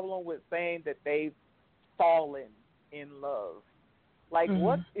problem with saying that they've fallen in love. Like,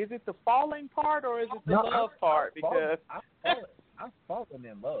 what is it? The falling part, or is it the love part? Because I've fallen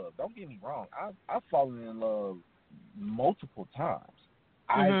in love. Don't get me wrong. I've fallen in love multiple times.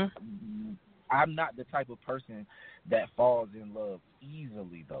 I'm not the type of person that falls in love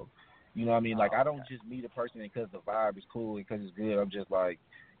easily, though. You know what I mean? Like, I don't just meet a person because the vibe is cool and because it's good. I'm just like,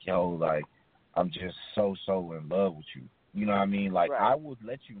 yo, like, I'm just so in love with you. You know what I mean? Like, I would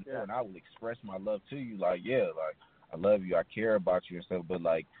let you know and I will express my love to you. Like, yeah, like, I love you. I care about you and stuff. But,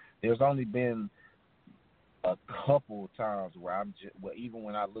 like, there's only been a couple times where I'm just, well, even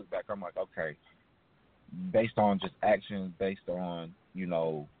when I look back, I'm like, okay, based on just action, based on, you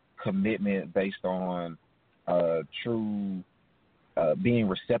know, commitment, based on true being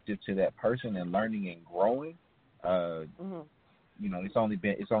receptive to that person and learning and growing, it's only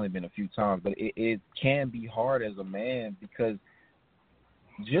been a few times, but it can be hard as a man because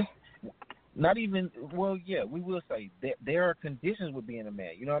just not even we will say that there are conditions with being a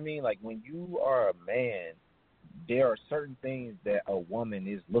man. You know what I mean? Like when you are a man, there are certain things that a woman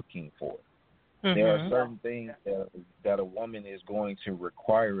is looking for. Mm-hmm. There are certain things that a woman is going to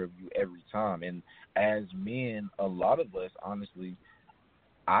require of you every time. And as men, a lot of us, honestly,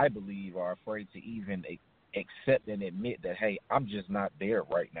 I believe, are afraid to even accept and admit that, hey, I'm just not there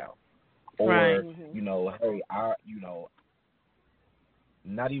right now. Or, hey,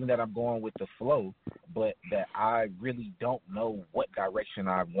 not even that I'm going with the flow, but that I really don't know what direction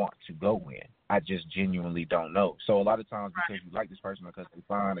I want to go in. I just genuinely don't know. So a lot of times because you like this person, because they're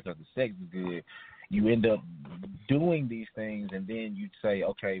fine, because the sex is good, you end up doing these things, and then you say,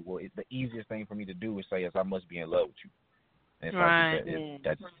 okay, well, the easiest thing for me to do is say, yes, I must be in love with you. And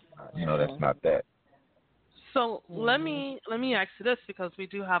that's not that. So let me ask you this, because we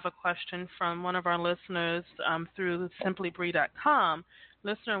do have a question from one of our listeners through simplybree.com.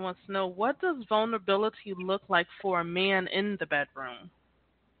 Listener wants to know, what does vulnerability look like for a man in the bedroom?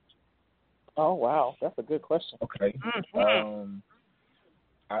 Oh, wow. That's a good question. Okay. Mm-hmm.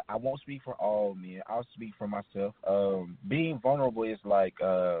 I won't speak for all men. I'll speak for myself. Being vulnerable is like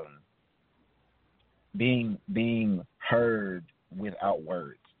being heard without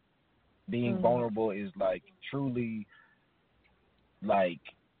words. Being vulnerable is like truly like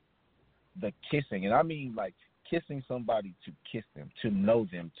the kissing. And I mean like kissing somebody to kiss them, to know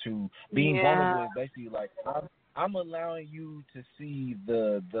them, to being vulnerable is basically like I'm allowing you to see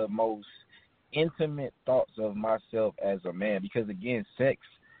the most intimate thoughts of myself as a man, because again, sex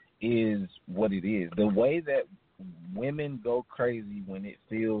is what it is. The way that women go crazy when it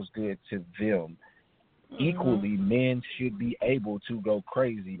feels good to them, equally men should be able to go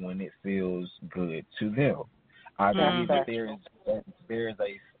crazy when it feels good to them. I believe that there's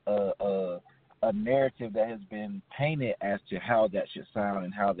a narrative that has been painted as to how that should sound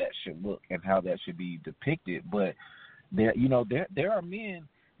and how that should look and how that should be depicted, but there are men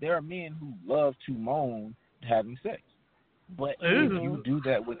who love to moan having sex. But if you do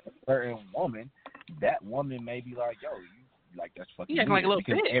that with a certain woman, that woman may be like, yo, you like that's fucking weird, like a little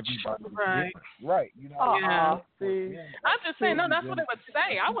because bitch. everybody's Right. different. Right. You know. I'm just saying, no, that's what they would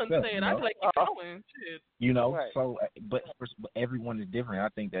say. I wouldn't say it. I'd be like, keep going. Shit. You know, so but everyone is different. I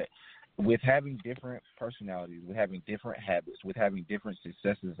think that with having different personalities, with having different habits, with having different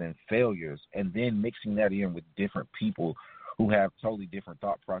successes and failures, and then mixing that in with different people who have totally different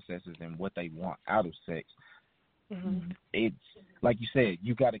thought processes and what they want out of sex, it's like you said,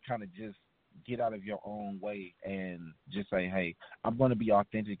 you got to kind of just get out of your own way and just say, hey, I'm going to be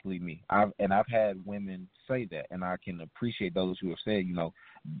authentically me. I've had women say that, and I can appreciate those who have said,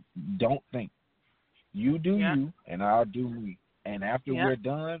 don't think. You do you, and I'll do me. And after we're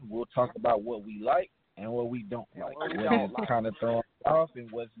done, we'll talk about what we like and what we don't like, what is kind of throwing me off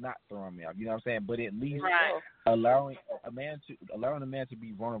and what's not throwing me off. You know what I'm saying? But at least allowing a man to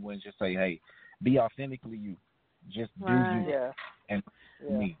be vulnerable and just say, hey, be authentically you. Just do you and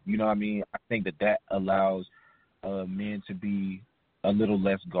me. You know what I mean? I think that allows men to be a little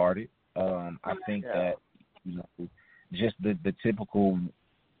less guarded. I think that just the typical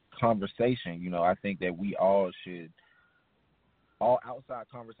conversation. I think that we all outside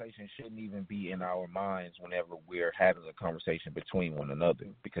conversation shouldn't even be in our minds whenever we're having a conversation between one another,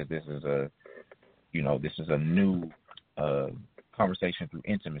 because this is a new conversation through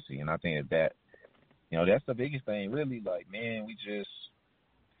intimacy, and I think that. That's the biggest thing, really. Like, man,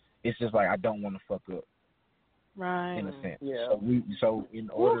 it's just like I don't want to fuck up, right? In a sense. Yeah. So in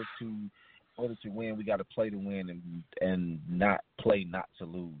order to win, we got to play to win and not play not to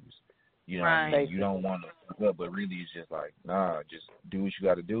lose. You know what I mean? You don't want to fuck up, but really it's just like, nah, just do what you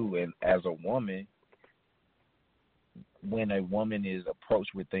got to do. And as a woman, when a woman is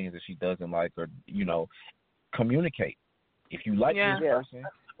approached with things that she doesn't like, or communicate. If you like this person.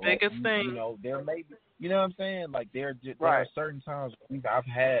 Biggest thing. There may be, you know what I'm saying? Like there are certain times I've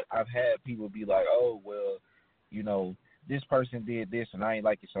had people be like, oh well, this person did this and I ain't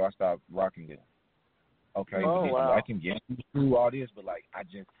like it, so I stopped rocking it. Okay, I can get through all this, but like I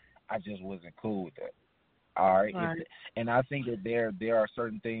just wasn't cool with that. All right, and I think that there are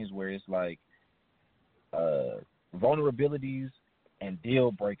certain things where it's like vulnerabilities and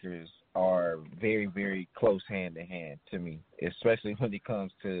deal breakers are very, very close hand in hand to me, especially when it comes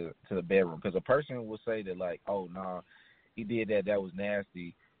to the bedroom. Because a person will say that, like, oh, nah, he did that was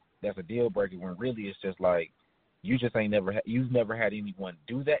nasty, that's a deal breaker, when really it's just like you just you've never had anyone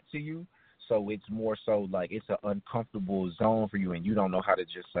do that to you, so it's more so like it's an uncomfortable zone for you, and you don't know how to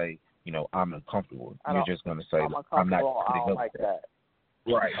just say, I'm uncomfortable. I You're don't- just gonna say I'm I'm not uncomfortable. I putting don't up like with that.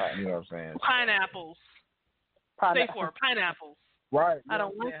 Right. You know what I'm saying? Pineapples. Safe word. Pineapples. Right. I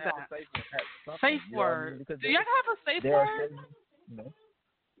don't like have that. a safe word. Have something, Safe you know what I mean? word. Because Do y'all have a safe there are word? certain, you know,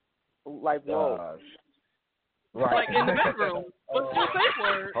 Like whoa. right. Like in the bedroom. What's your safe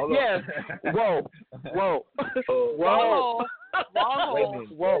word? Hold on. Yes. Whoa. Whoa. Whoa. Whoa. Wait a minute.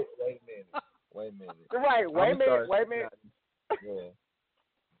 Whoa. Wait a minute. Right. Wait a minute. Yeah.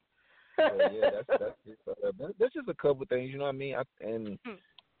 That's just a couple things, you know what I mean? And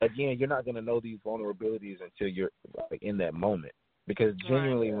again, you're not gonna know these vulnerabilities until you're like in that moment, because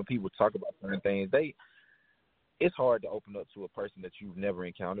genuinely, when people talk about certain things, it's hard to open up to a person that you've never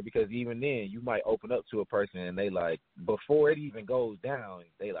encountered, because even then, you might open up to a person and they like, before it even goes down,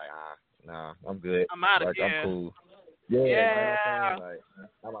 they like, nah, I'm good. I'm out of like, here. I'm cool. Yeah. You know what I'm saying? Like,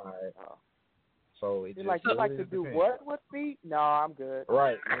 I'm all right. So it You just like really to do depends. what with me? No, I'm good.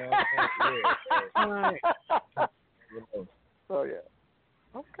 Right. You know what I'm saying? Yeah. So yeah.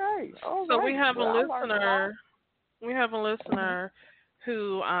 Okay. All So right. we have Well, I a learned lot. listener. We have a listener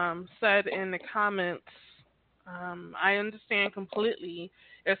who said in the comments, I understand completely.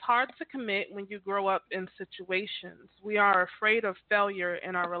 It's hard to commit when you grow up in situations. We are afraid of failure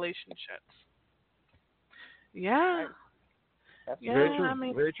in our relationships. Yeah. That's very true. I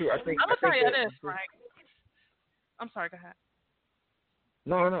mean, very true. I think. I'm gonna tell you that- this, right? I'm sorry. Go ahead.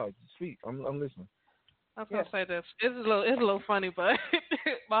 No. Speak. I'm listening. I was gonna say this. It's a little funny, but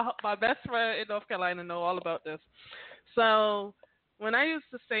my best friend in North Carolina know all about this. So when I used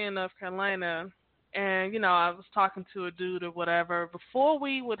to stay in North Carolina, and I was talking to a dude or whatever, before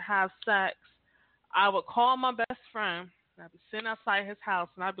we would have sex, I would call my best friend. And I'd be sitting outside his house,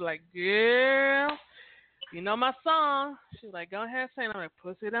 and I'd be like, "Girl, you know my song?" She's like, "Go ahead, sing it." I'm like,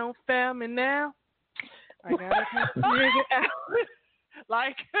 "Pussy don't fail me now. I gotta figure it out."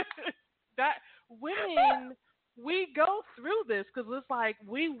 Like that. Women, we go through this because it's like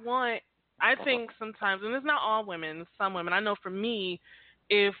we want. I think sometimes, and it's not all women, some women. I know for me,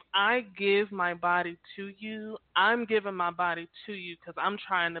 if I give my body to you, I'm giving my body to you because I'm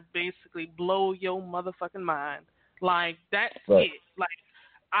trying to basically blow your motherfucking mind. Like that's it. Like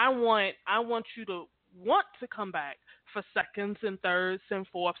I want you to want to come back for seconds and thirds and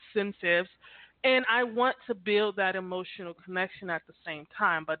fourths and fifths. And I want to build that emotional connection at the same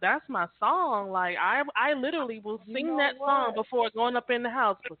time. But that's my song. Like, I literally will sing that song before going up in the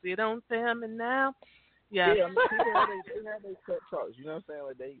house. Pussy don't fail me now. Yes. Yeah, I mean, people have their prep talks. You know what I'm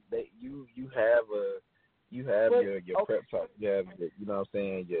saying? Like you have your prep talk. You have you know what I'm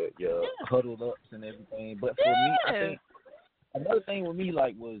saying, your huddled ups and everything. But for me, I think another thing with me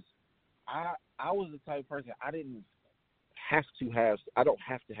was I was the type of person I don't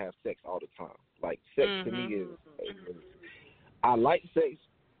have to have sex all the time. Like sex to me is I like sex.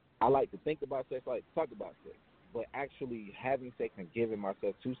 I like to think about sex, I like to talk about sex. But actually having sex and giving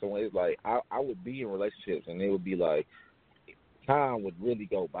myself to someone is like I would be in relationships and it would be like time would really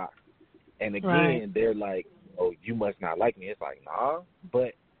go by. And again, they're like, "Oh, you must not like me." It's like, nah.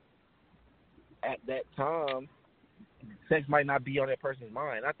 But at that time, sex might not be on that person's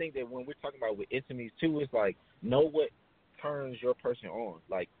mind. I think that when we're talking about with intimacy too, it's like know what turns your person on.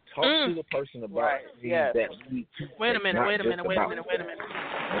 Like talk to the person about things that we. Wait a minute.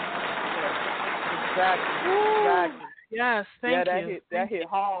 Exactly. Yes, thank you. That hit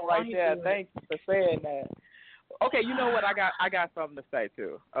home right there. Thank you for saying that. Okay, you know what? I got something to say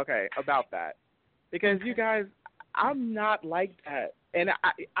too. Okay, about that, because you guys, I'm not like that, and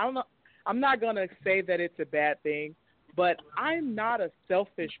I'm not gonna say that it's a bad thing, but I'm not a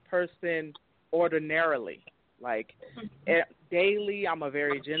selfish person ordinarily. Like daily, I'm a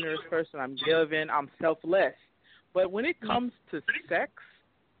very generous person. I'm giving. I'm selfless. But when it comes to sex,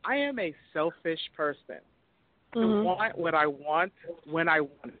 I am a selfish person. I want what I want when I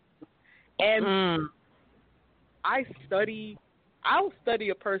want it. And I'll study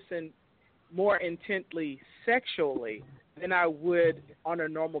a person more intently sexually than I would on a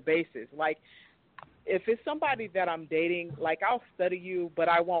normal basis. Like, if it's somebody that I'm dating, like, I'll study you, but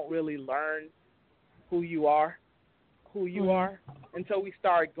I won't really learn who you are until we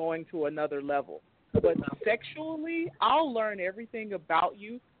start going to another level. But sexually, I'll learn everything about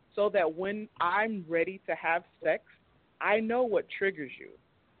you so that when I'm ready to have sex, I know what triggers you.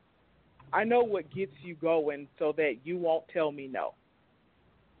 I know what gets you going so that you won't tell me no.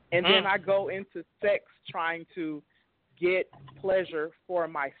 And then I go into sex trying to get pleasure for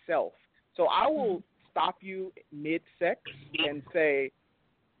myself. So I will stop you mid-sex and say,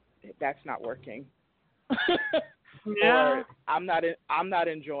 that's not working. Or I'm not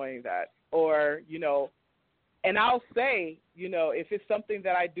enjoying that. Or, and I'll say, if it's something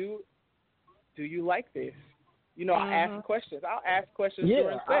that I do do you like this? You know, I ask questions. I'll ask questions Yeah,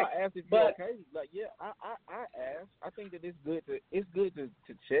 during sex. I'll ask if you're okay. Like, yeah, I ask. I think that it's good to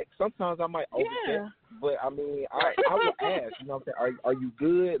check. Sometimes I might overcheck, but I mean, I will ask. You know what I'm saying? Are you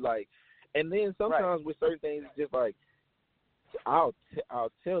good? Like, and then sometimes with certain things, it's just like I'll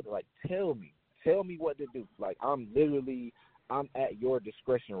tell them, like, tell me what to do. Like, I'm at your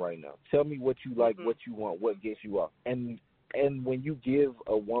discretion right now. Tell me what you like, what you want, what gets you off. And when you give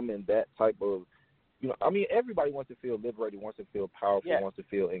a woman that type of, you know, I mean, everybody wants to feel liberated, wants to feel powerful, wants to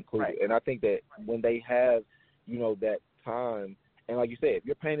feel included. Right. And I think that when they have, you know, that time, and like you said, if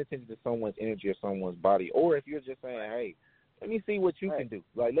you're paying attention to someone's energy or someone's body, or if you're just saying, hey, let me see what you can do.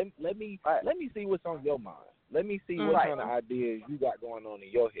 Like, let me see what's on your mind. Let me see what kind of ideas you got going on in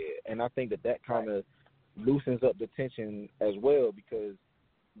your head. And I think that kind of loosens up the tension as well, because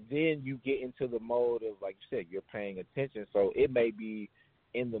then you get into the mode of, like you said, you're paying attention. So it may be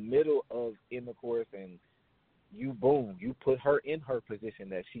in the middle of intercourse and you put her in her position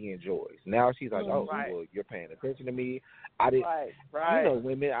that she enjoys. Now she's like, well, you're paying attention to me. I didn't, you know,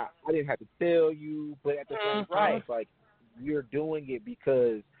 women, I didn't have to tell you, but at the same time, it's like you're doing it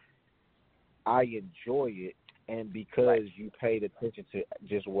because I enjoy it and because you paid attention to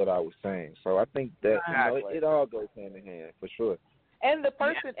just what I was saying. So I think that you know, it all goes hand in hand for sure. And the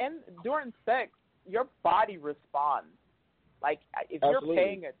person, and during sex, your body responds. Like, if you're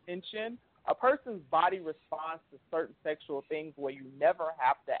paying attention, a person's body responds to certain sexual things where you never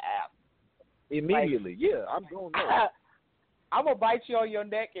have to ask. Immediately, like, I'm going there. I'm going to bite you on your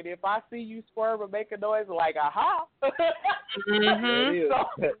neck, and if I see you squirm or make a noise, like, aha. So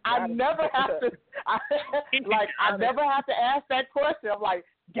I never have to, I never have to ask that question. I'm like,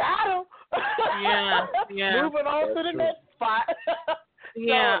 got him. Moving on to the next spot. So,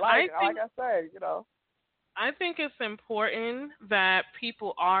 like I say, you know. I think it's important that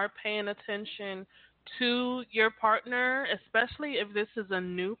people are paying attention to your partner, especially if this is a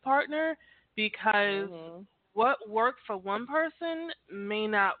new partner, because what worked for one person may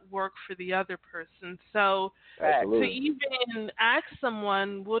not work for the other person. So to even ask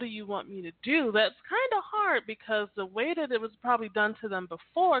someone, what do you want me to do, that's kind of hard, because the way that it was probably done to them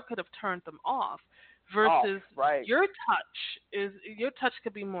before could have turned them off. Versus your touch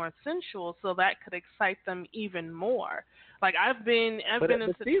could be more sensual, so that could excite them even more. Like I've been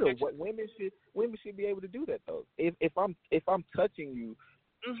in situations. Women should be able to do that though. If I'm touching you,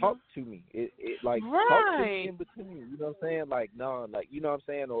 talk to me. Talk to me in between. You know what I'm saying? Like no, like you know what I'm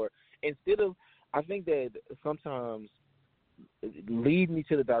saying. Or instead of, I think that sometimes lead me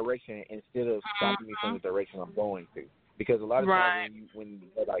to the direction instead of stopping me from the direction I'm going to. Because a lot of times when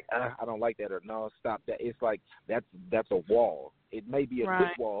they're like, I don't like that, or no, stop that, it's like that's a wall. It may be a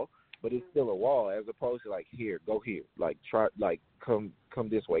good wall, but it's still a wall, as opposed to like, here, go here, like try, like come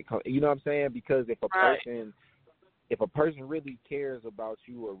this way, come. You know what I'm saying? Because if a person really cares about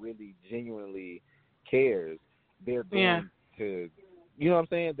you or really genuinely cares, they're going to, you know what I'm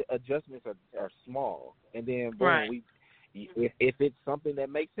saying? The adjustments are small, and then boom, if it's something that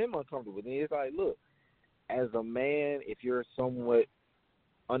makes him uncomfortable, then it's like, look. As a man, if you're somewhat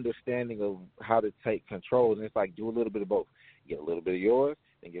understanding of how to take control, and it's like do a little bit of both. Get a little bit of yours,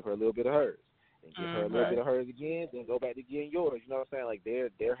 then give her a little bit of hers. Then give her a little bit of hers again, then go back to getting yours. You know what I'm saying? Like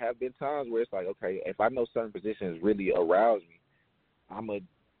there have been times where it's like, okay, if I know certain positions really arouse me, I'm going to,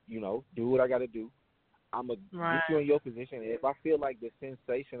 you know, do what I got to do. I'm going to get you in your position. And if I feel like the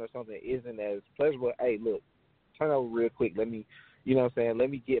sensation or something isn't as pleasurable, hey, look, turn over real quick. Let me, you know what I'm saying,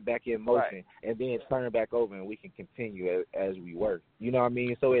 let me get back in motion and then turn back over and we can continue as we work. You know what I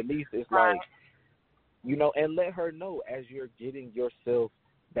mean? So at least it's like, you know, and let her know as you're getting yourself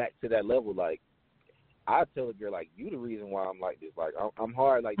back to that level. Like, I tell a girl, like, you the reason why I'm like this. Like, I'm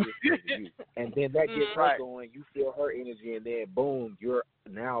hard like this because of you. And then that gets her going. You feel her energy, and then, boom, you're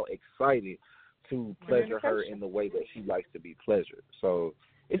now excited to pleasure her in the way that she likes to be pleasured. So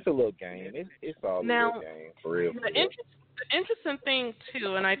it's a little game. It's all a little game, for real. The interesting thing,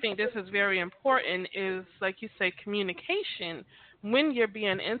 too, and I think this is very important, is, like you say, communication when you're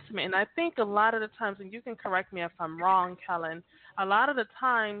being intimate. And I think a lot of the times, and you can correct me if I'm wrong, Kellen, a lot of the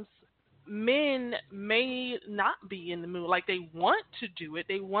times men may not be in the mood. Like, they want to do it.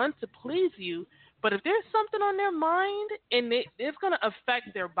 They want to please you. But if there's something on their mind, and it's going to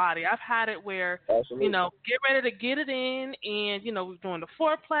affect their body. I've had it where, you know, get ready to get it in, and, you know, we're doing the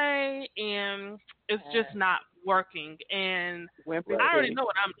foreplay, and it's just not working. And I already know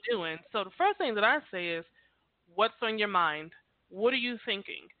what I'm doing. So the first thing that I say is, what's on your mind? What are you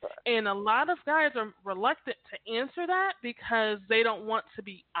thinking? And a lot of guys are reluctant to answer that because they don't want to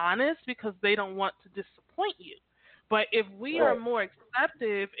be honest, because they don't want to disappoint you. But if we are more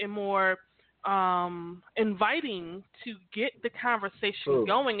acceptive and more inviting to get the conversation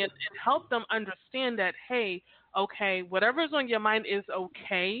going and help them understand that, hey, okay, whatever's on your mind is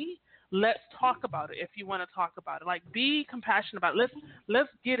okay. Let's talk about it if you want to talk about it. Like, be compassionate about it. Let's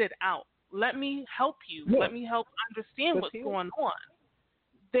get it out. Let me help you. Yeah. Let me help understand what's going on.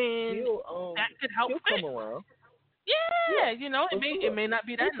 Then that could help fix. Come around. Yeah, you know, it may not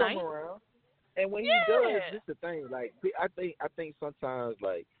be that night. Come around. And when he does, this is the thing. Like, I think sometimes,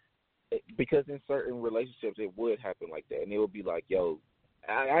 like, because in certain relationships it would happen like that, and it would be like, yo,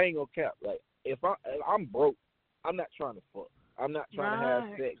 I ain't gonna cap. Like, if I'm broke, I'm not trying to fuck. I'm not trying to have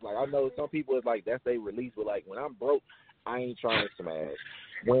sex. Like, I know some people is like that's their release, but like when I'm broke, I ain't trying to smash.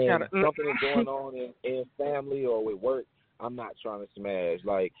 When something is going on in family or with work, I'm not trying to smash.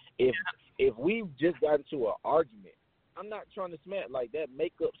 Like, if we just got into an argument, I'm not trying to smash. Like, that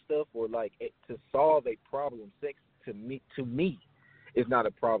makeup stuff or like to solve a problem, sex to me is not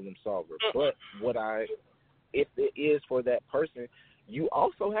a problem solver. But if it is for that person, you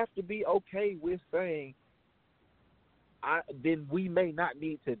also have to be okay with saying, then we may not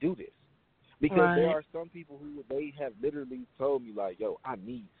need to do this. Because there are some people who they have literally told me, like, yo, I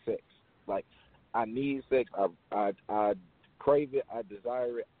need sex. Like, I need sex. I crave it. I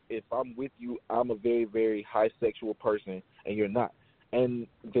desire it. If I'm with you, I'm a very, very high sexual person, and you're not. And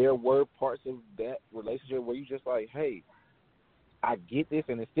there were parts of that relationship where you just like, hey, I get this,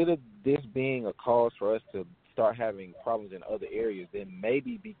 and instead of this being a cause for us to start having problems in other areas, then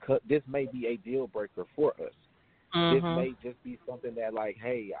maybe because this may be a deal breaker for us. This may just be something that, like,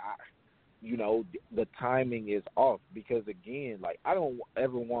 hey, the timing is off. Because, again, like, I don't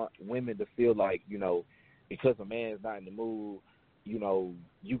ever want women to feel like, because a man's not in the mood, you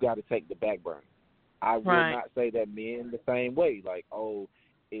got to take the back burner. I will not say that men the same way. Like, oh,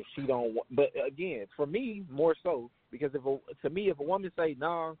 if she don't want, but again, for me, more so, because if a woman say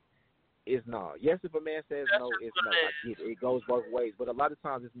nah, it's nah. Yes, if a man says no, it's no. I get it. It goes both ways. But a lot of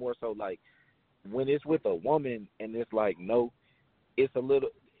times it's more so like when it's with a woman and it's like no, it's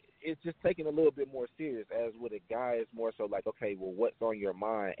just taken a little bit more serious. As with a guy, it's more so like, okay, well, what's on your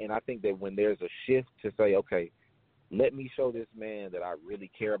mind? And I think that when there's a shift to say, okay, let me show this man that I really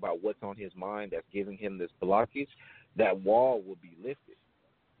care about what's on his mind that's giving him this blockage, that wall will be lifted.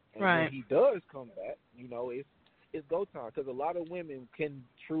 And when he does come back, it's go time. Because a lot of women can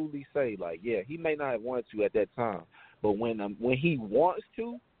truly say, like, yeah, he may not have wanted to at that time, but when he wants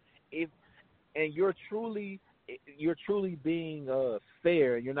to, and you're truly being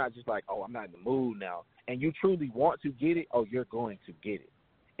fair, and you're not just like, oh, I'm not in the mood now, and you truly want to get it, oh, you're going to get it.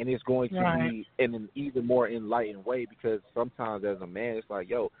 And it's going to be in an even more enlightened way, because sometimes as a man, it's like,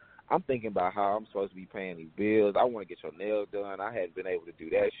 yo, I'm thinking about how I'm supposed to be paying these bills. I want to get your nails done. I hadn't been able to do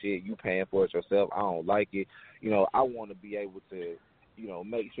that shit. You paying for it yourself. I don't like it. I want to be able to,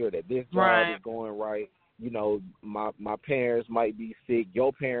 make sure that this job is going right. My parents might be sick.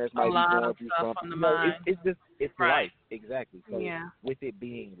 Your parents might be going through something. It's life. Exactly. So with it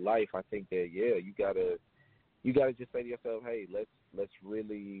being life, I think that, you gotta just say to yourself, hey, let's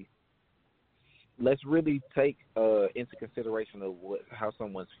really take into consideration of how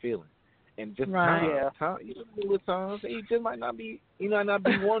someone's feeling, and just time. With times he just might not be, not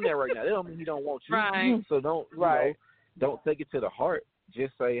be wanting that right now. That don't mean he don't want you. So don't take it to the heart.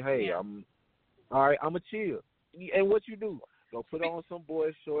 Just say, hey, I'm all right. I'm a chill. And what you do? Go put on some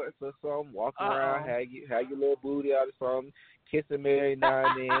boy shorts or something. Walk around, have your little booty out or something. Kiss him every now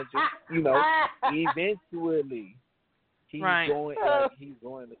and then. Just eventually. He's going to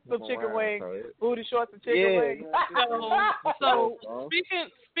some chicken around, wings, so booty shorts and chicken wings. So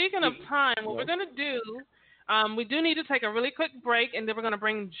speaking of time, what we're gonna do, we do need to take a really quick break, and then we're gonna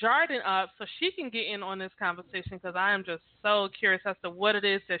bring Jardin up so she can get in on this conversation, because I am just so curious as to what it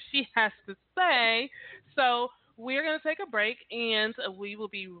is that she has to say. So we're gonna take a break, and we will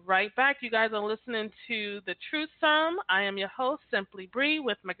be right back. You guys are listening to The Truth Serum. I am your host, Simply Bree,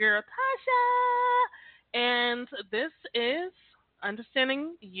 with my girl Tasha. And this is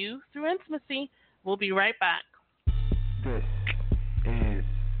Understanding You Through Intimacy. We'll be right back. This is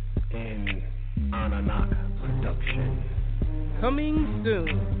an Ananak production. Coming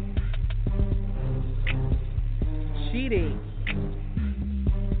soon. Cheating.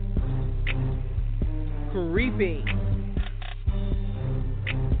 Creeping.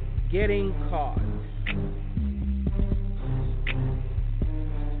 Getting caught.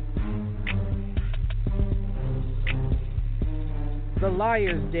 The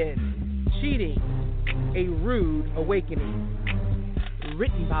Liar's Den, Cheating, A Rude Awakening.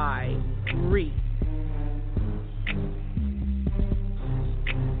 Written by Ree.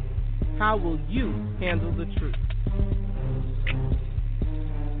 How will you handle the truth?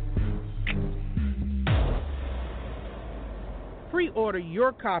 Pre-order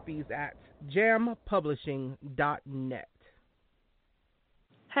your copies at jampublishing.net.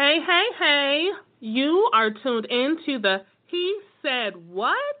 Hey, hey, hey. You are tuned in to the He Said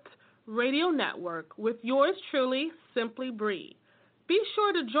What radio network with yours truly, Simply Bree. Be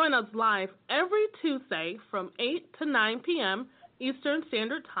sure to join us live every Tuesday from 8 to 9 p.m. Eastern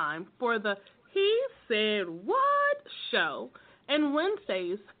Standard Time for the He Said What show, and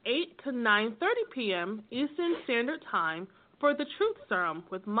Wednesdays 8 to 9:30 p.m. Eastern Standard Time for the Truth Serum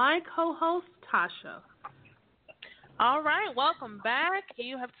with my co-host, Tasha. All right, welcome back.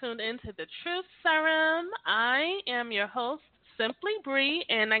 You have tuned into the Truth Serum. I am your host, Simply Bree,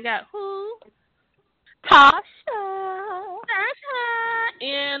 and I got who? Tasha.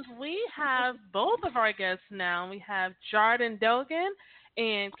 And we have both of our guests now. We have Jordan Dogan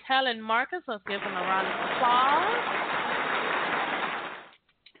and Kellen Marcus. Let's give them a round of applause.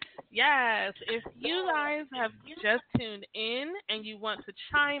 Yes, if you guys have just tuned in and you want to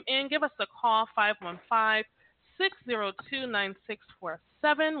chime in, give us a call,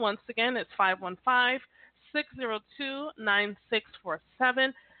 515-602-9647. Once again, it's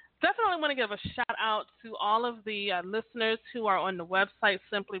 515-602-9647. Definitely want to give a shout out to all of the listeners who are on the website,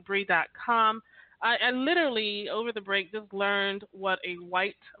 simplybree.com. I literally, over the break, just learned what a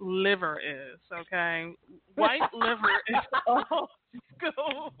white liver is, okay? White liver is old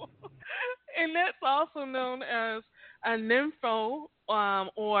school. And that's also known as a nympho or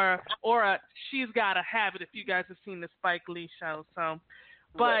a She's Got a Habit, if you guys have seen the Spike Lee show. So,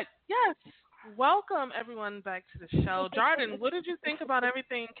 but, yes, welcome, everyone, back to the show. Jordan, what did you think about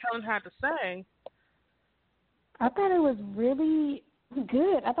everything Kellen had to say? I thought it was really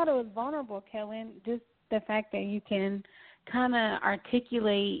good. I thought it was vulnerable, Kellen. Just the fact that you can kind of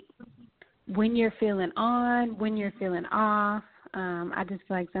articulate when you're feeling on, when you're feeling off. I just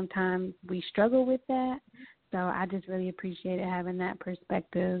feel like sometimes we struggle with that. So I just really appreciated having that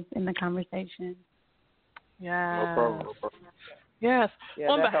perspective in the conversation. Yeah. No problem. Yes. Yeah,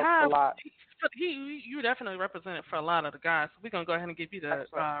 on that behalf, helps a lot. you definitely represented for a lot of the guys. So we're going to go ahead and give you the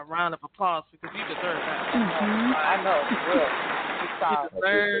round of applause because you deserve that. Mm-hmm. I know. You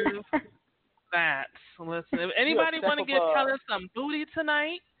deserve that. So listen, if anybody want to give Kellen some booty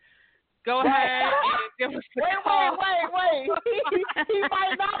tonight, go ahead and give us a call. Wait. He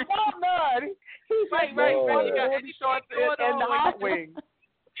might not want none. Right. You got any shorts and the hot wings.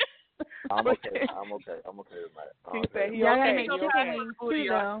 I'm okay tonight. He said he Y'all gotta okay. make chicken wings too,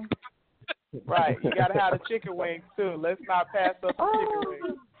 though. Right, you gotta have the chicken wings too. Let's not pass up the chicken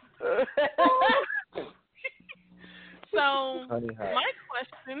wings. So my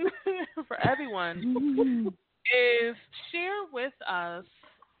question for everyone is share with us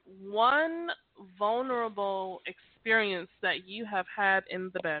one vulnerable experience that you have had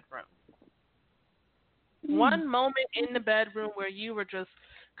in the bedroom. One moment in the bedroom where you were just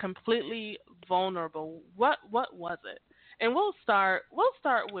completely vulnerable. What was it? And we'll start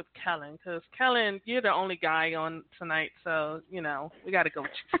with Kellen, because Kellen, you're the only guy on tonight, so we got to go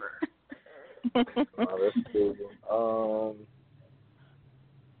with you first. That's cool.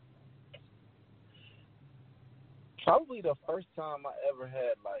 Probably the first time I ever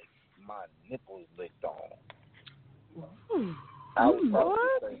had like my nipples licked on. I would probably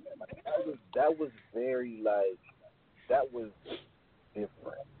say that was very that was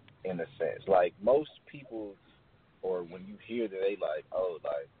different in a sense. Like most people, or when you hear that they like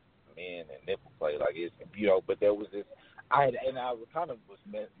men and nipple play, like it's but there was this. I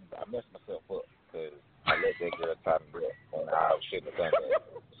messed myself up because I let that girl tie me up, and I shouldn't have done that.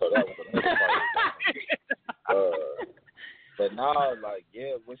 So that was another part. But now,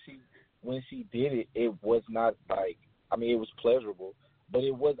 when she did it, it was not it was pleasurable, but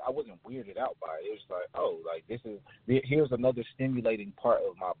I wasn't weirded out by it. It was here's another stimulating part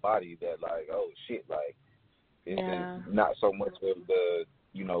of my body that this is not so much of the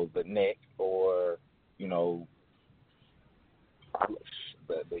the neck or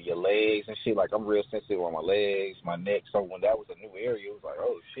your legs and shit. Like I'm real sensitive on my legs, my neck. So when that was a new area, it was like,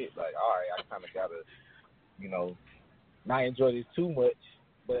 oh shit, all right, I kind of gotta not enjoy this too much,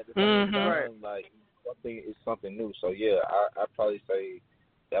 but at the same time, it's something new. So yeah, I'd probably say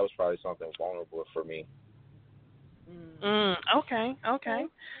that was probably something vulnerable for me. Okay.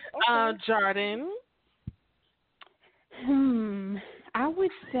 Jordan. I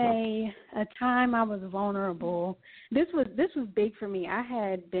would say a time I was vulnerable. This was big for me. I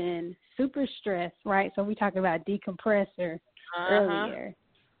had been super stressed, right? So we talked about decompressor earlier.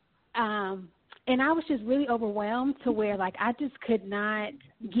 And I was just really overwhelmed to where I just could not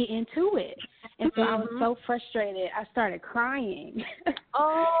get into it. And so I was so frustrated. I started crying.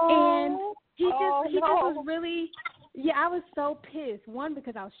 And he just was really Yeah, I was so pissed. One,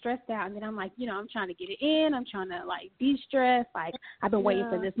 because I was stressed out, and then I'm like, I'm trying to get it in. I'm trying to, like, de-stress. Like, I've been waiting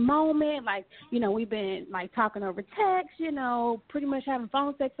for this moment. Like, we've been, like, talking over text, pretty much having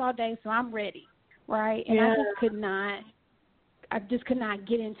phone sex all day, so I'm ready, right? And I just could not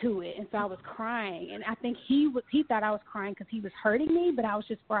get into it, and so I was crying. And I think he thought I was crying because he was hurting me, but I was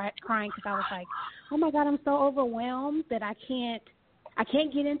just crying because I was like, oh, my God, I'm so overwhelmed that I can't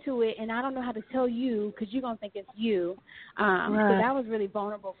get into it, and I don't know how to tell you because you're going to think it's you. So that was really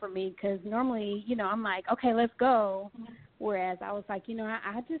vulnerable for me because normally, I'm like, okay, let's go. Whereas I was like,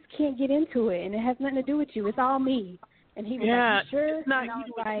 I just can't get into it, and it has nothing to do with you. It's all me. And he was like, you sure? It's not and I was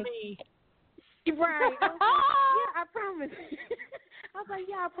you, like, it's me. Right. I was like, yeah, I promise. I was like,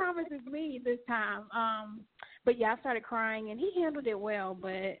 yeah, I promise it's me this time. But, yeah, I started crying, and he handled it well.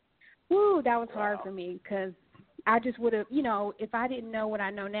 But, that was hard for me because I just would have, if I didn't know what I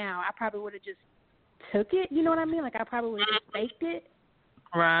know now, I probably would have just took it. You know what I mean? Like, I probably would have just faked it.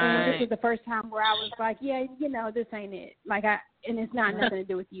 Right. And this was the first time where I was like, yeah, this ain't it. Like, and it's not nothing to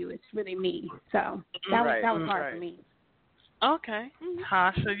do with you. It's really me. So that was hard for me. Okay.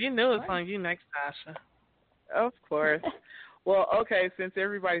 Tasha, you knew it was on you next, Tasha. Of course. Well, okay, since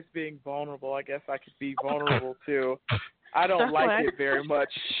everybody's being vulnerable, I guess I could be vulnerable too. I don't like it very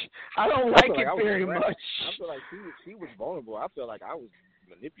much. I don't like it very much. I feel like she was vulnerable. I feel like I was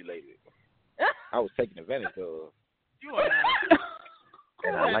manipulated. I was taken advantage of. You are.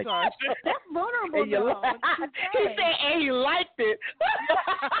 And I like it. That's vulnerable, though. He said, and you liked it.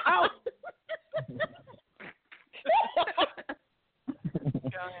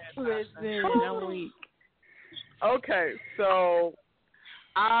 Listen, I'm weak. Okay, so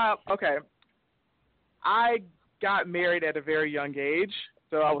I got married at a very young age.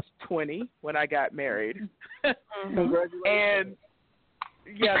 So I was 20 when I got married. Congratulations. And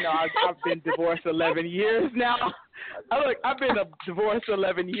I've been divorced 11 years now. I've been divorced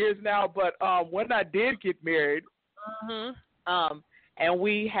 11 years now, but when I did get married, and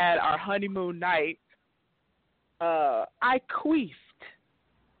we had our honeymoon night, I queefed.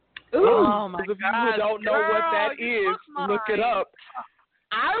 Ooh. Oh my God! If you don't know girl, what that is, look it up.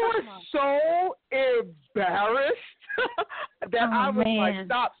 I was so embarrassed that I was like,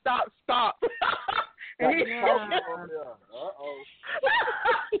 stop. And he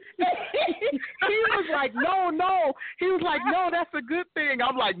was like, no. He was like, no, that's a good thing.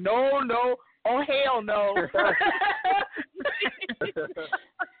 I'm like, no. Oh, hell no.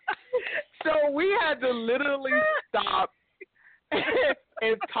 So we had to literally stop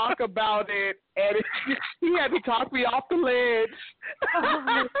and talk about it, and he had to talk me off the ledge.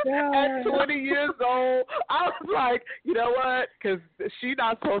 At 20 years old, I was like, you know what? Because she's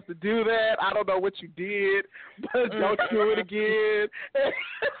not supposed to do that. I don't know what you did, but don't do it again.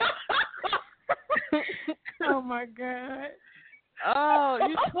 Oh my God. Oh,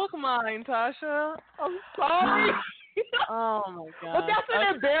 you took mine, Tasha. I'm sorry. Oh my God. But that's an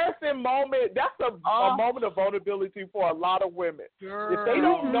embarrassing moment. That's a moment of vulnerability for a lot of women. Girl. If they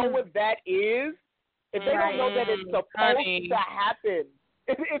don't know what that is, if they don't know that it's supposed to happen,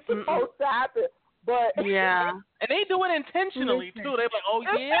 it's supposed to happen. But yeah, and they do it intentionally too. They're like, "Oh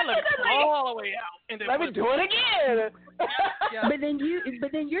yeah, let me go all the way out, and then let me do it again." Yeah. But then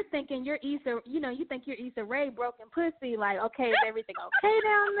you're thinking you're Issa, you think you're Issa Rae broken pussy. Like, okay, is everything okay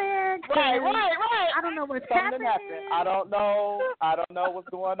down there? Right. I don't know what's happening. I don't know what's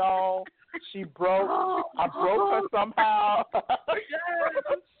going on. She broke. I broke her somehow.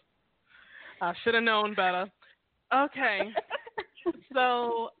 I should have known better. Okay,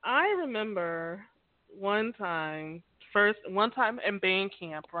 so I remember one time in band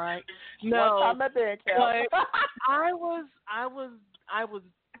camp, right? No, one time at band camp. But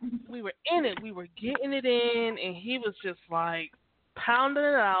we were in it. We were getting it in, and he was just like pounding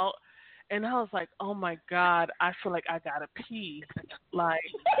it out. And I was like, oh my God, I feel like I gotta pee. Like,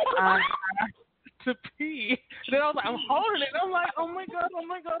 I have to pee. Then I was like, I'm holding it. I'm like, oh my God.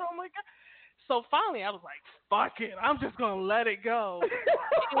 So finally, I was like, fuck it. I'm just going to let it go.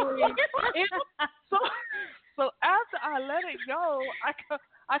 So after I let it go,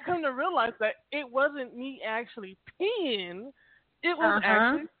 I come to realize that it wasn't me actually peeing. It was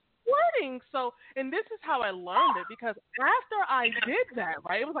actually squirting. So, and this is how I learned it, because after I did that,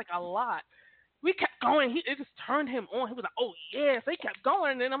 right, it was like a lot. We kept going. It just turned him on. He was like, oh, yeah. So he kept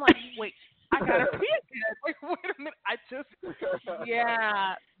going. And then I'm like, wait, I got to pee again. Wait a minute.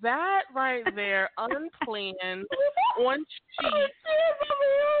 Yeah, that right there, unplanned, on cheap.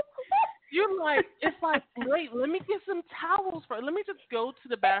 You're like, it's like, wait, let me get some towels first. Let me just go to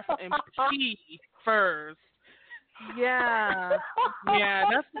the bathroom and pee first. Yeah. Yeah,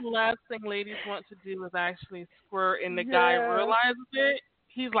 that's the last thing ladies want to do is actually squirt, and the guy realizes it.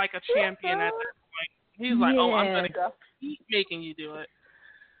 He's like a champion at that point. He's like, oh, I'm going to keep making you do it.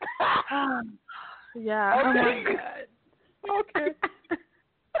 Yeah. Oh, my Okay. God. Okay.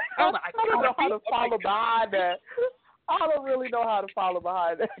 I don't know how to follow behind that. I don't really know how to follow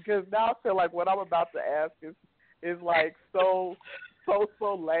behind that because now I feel like what I'm about to ask is like so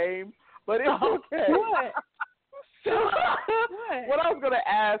lame. But it's okay. What? What I was going to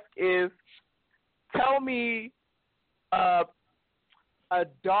ask is, tell me a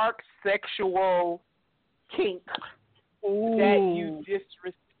dark sexual kink that you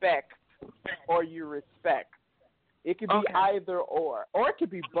disrespect or you respect. It could be either or it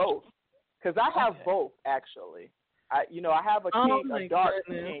could be both. Because I have both, actually. I have a kink, a dark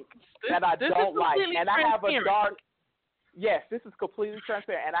kink that I don't like, and I have a dark. Yes, this is completely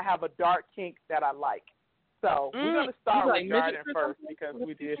transparent, and I have a dark kink that I like. So we're gonna start with Jordan first because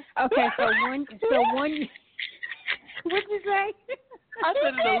we did. Okay, so one. What'd you say? I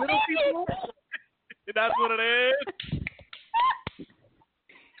said it's a little people. That's what it is.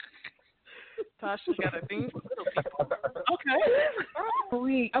 Tasha got a thing for little people.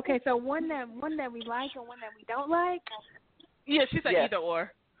 Okay, so one that we like and one that we don't like. Yeah, she said either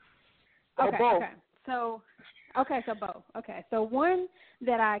or. Okay, so both. Okay, so one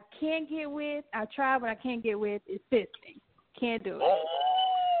that I can't get with, I tried but I can't get with is fisting. Can't do it. Oh,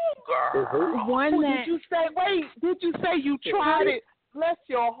 girl. One that did you say you tried it? Bless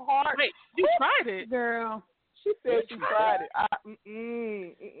your heart. Wait, you tried it, girl. She said she tried it.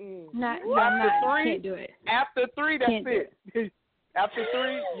 Not. Can't do it. After 3, that's it. After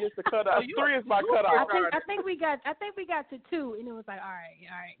 3, it's the cutoff. 3 is my cutoff. I think we got to 2, and it was like, all right,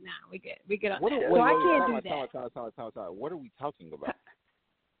 nah, we good on that. Wait, so I can't do that. What are we talking about?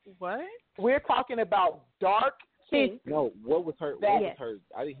 What? We're talking about dark kink. No, what was her? I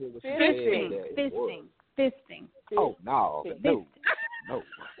didn't hear what she said. Fisting. Oh no.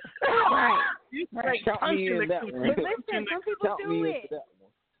 Right. Count me in that one. But listen, some people do it.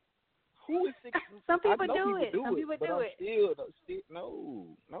 Who is Some people do it. Some people do it. Still, no.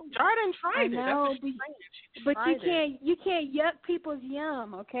 Jordan tried it. Know, but you can't yuck people's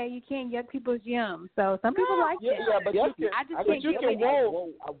yum, okay? You can't yuck people's yum. So some people like that. Yeah, but you can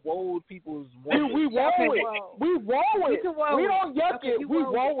roll. I rolled people's. We roll it. We roll it. We don't yuck it. We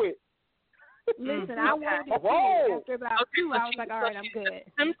roll it. Listen, I wanted it after about 2 hours. Like, all right, I'm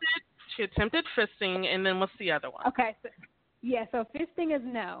good. She attempted fisting, and then what's the other one? Okay, so fisting is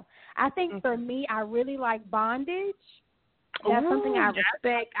no. I think for me, I really like bondage. That's something I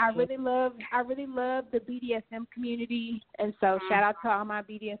respect. I really love the BDSM community, and so shout out to all my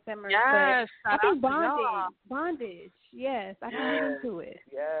BDSMers. Yes, I think bondage. Yes, I can get into it.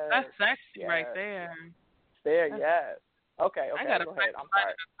 Yes, that's sexy right there. Yes. Okay. I gotta go ahead. I'm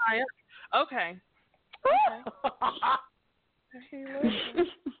sorry. Okay.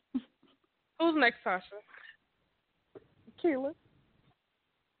 Who's next, Tasha? Keelan.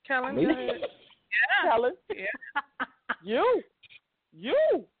 Kellen. Me? Yeah. Kellen. Yeah.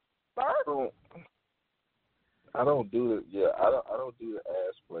 You, sir. I don't do it. Yeah, I don't do the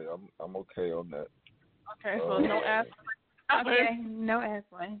ass play. I'm okay on that. Okay, so no ass play. Okay, no ass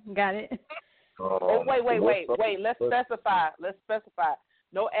play. Got it. Wait. Let's specify.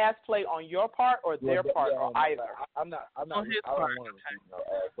 No ass play on your part or their part or either. I'm not. I don't his want part. to see no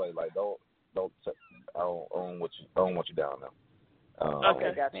ass play. Like don't. I don't want you down now.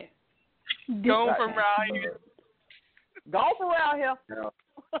 Okay, gotcha. Going from around here. Going from around here.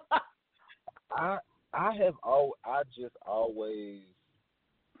 I just always,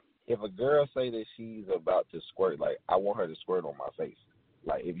 if a girl say that she's about to squirt, like I want her to squirt on my face.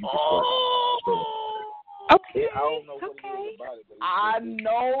 Like if you can squirt. Okay. I don't know what it is about it.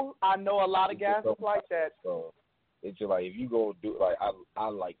 I know a lot of guys that's like that. So it's just like if you go do like I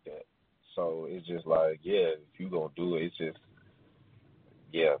like that. So it's just like if you gonna do it, it's just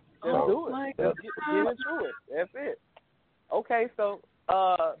Just do it. Get into it. That's it. Okay, so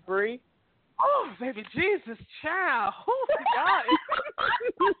Bree. Oh, baby Jesus, child. Oh my God.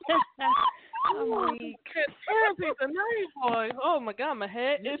 Therapy's a nice boy. Oh my God, my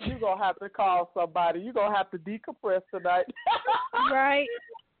head is. You're gonna have to call somebody. You're gonna have to decompress tonight. Right.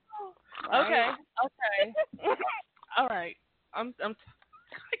 Okay. All right. I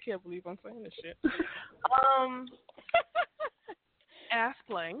can't believe I'm saying this shit. Ass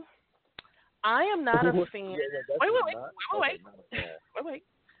play. I am not a fan. Wait.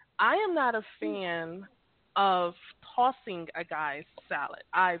 I am not a fan of tossing a guy's salad.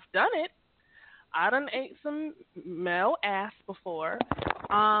 I've done it. I done ate some male ass before,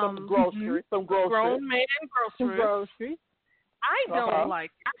 Some groceries. Grown man groceries. Some groceries. I don't like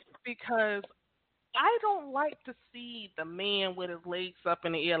it because I don't like to see the man with his legs up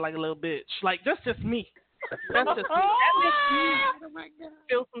in the air like a little bitch. Like, that's just me. That's just me. That makes me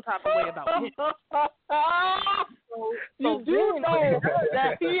feel some type of way about him. You do know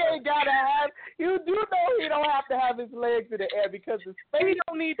that he ain't gotta have. You do know he don't have to have his legs in the air because the space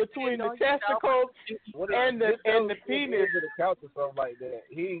between the testicles and the penis. To the couch or something like that.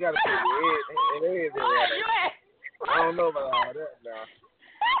 He ain't gotta put his head in there. I don't know about all that now.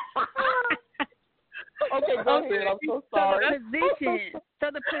 Okay, go ahead. I'm so sorry. So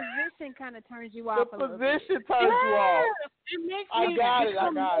the position kind of turns you off. The position turns you off. It makes I me got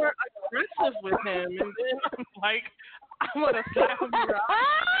become more aggressive with him, and then I'm like, I'm gonna slap him around.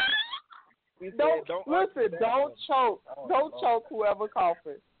 Don't choke. Don't choke whoever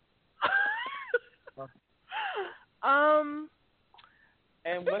coughing.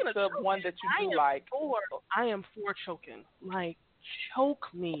 And what's the one that you do like? I am for choking. Like, choke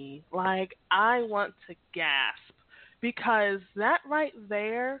me. Like, I want to gasp. Because that right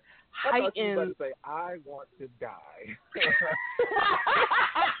there heightens. I thought you were about to say, I want to die.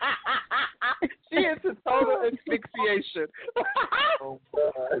 She is a total asphyxiation. Oh,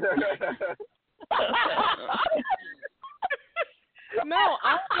 God. No,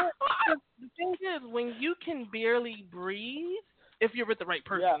 the thing is, when you can barely breathe, if you're with the right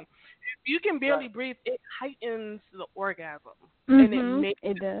person, if you can barely breathe, it heightens the orgasm. And it makes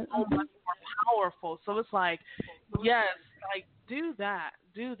it so much more powerful. So it's like, yes, like, do that.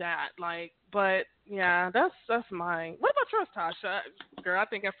 Like, but, yeah, that's mine. What about yours, Tasha? Girl, I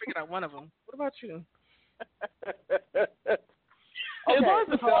think I figured out one of them. What about you?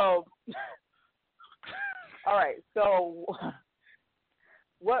 All right, so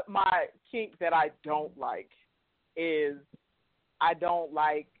what my kink that I don't like is I don't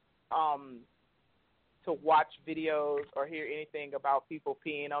like to watch videos or hear anything about people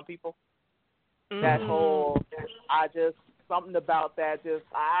peeing on people. That whole, something about that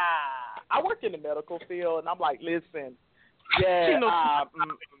I work in the medical field, and I'm like, listen, I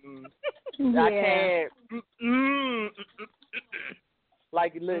can't.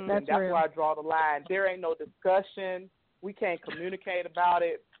 Like, listen, that's where I draw the line. There ain't no discussion. We can't communicate about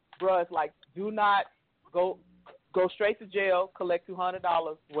it. Bruh, it's like, do not go straight to jail, collect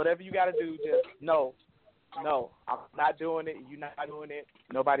 $200, whatever you got to do, just no, I'm not doing it. You're not doing it.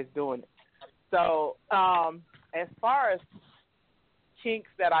 Nobody's doing it. So, as far as kinks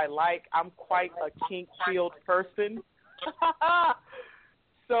that I like, I'm quite a kink-filled person.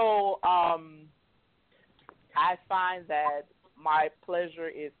 So, I find that my pleasure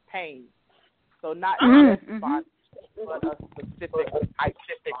is pain. So not just bondage, but a specific type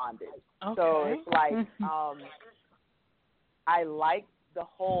of bondage. Okay. So it's like, I like the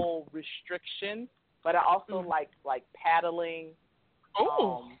whole restriction, but I also like paddling,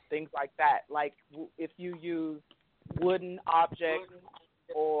 things like that. Like if you use wooden objects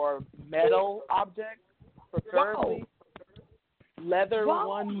or metal objects, preferably. Leather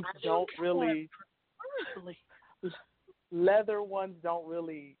ones don't really. Leather ones don't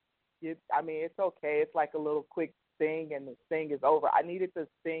really. I mean, it's okay. It's like a little quick sting, and the sting is over. I needed to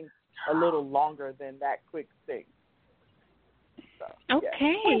sting a little longer than that quick sting. So,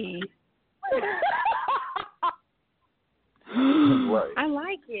 okay. Right. I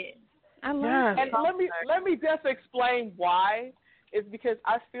like it. I like it. And let me just explain why. It's because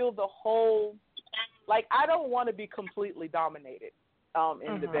I feel the whole, like, I don't want to be completely dominated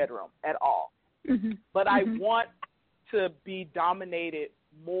in the bedroom at all. But I want to be dominated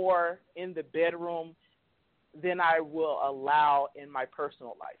more in the bedroom than I will allow in my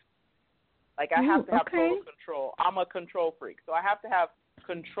personal life. Like, I have to have total control. I'm a control freak, so I have to have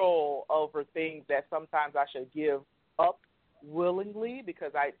control over things that sometimes I should give up willingly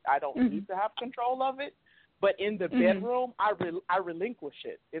because I don't need to have control of it. But in the bedroom, I relinquish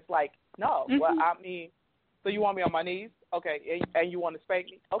it. It's like, no, well, I mean, so you want me on my knees? Okay, and you want to spank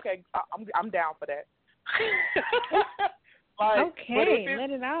me? Okay, I'm down for that. Like, let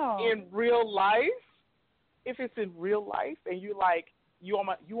it out. In real life, if it's in real life and you like, you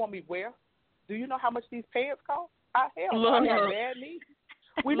want me where? Do you know how much these pants cost? Hell no, I got bad knees.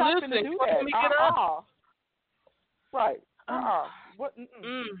 We're not going to do that. Right. What?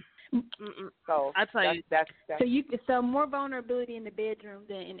 So I tell you, that's so more vulnerability in the bedroom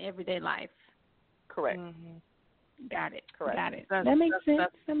than in everyday life. Correct. Got it. Correct. Got it. That makes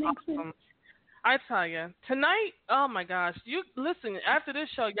sense. That makes sense. I tell you, tonight, oh my gosh, you listen. After this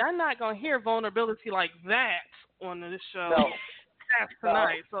show, y'all not gonna hear vulnerability like that on this show. No. That's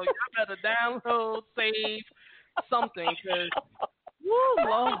tonight. So y'all better download, save something, because woo,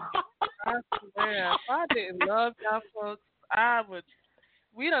 Lord. I swear, if I didn't love y'all folks,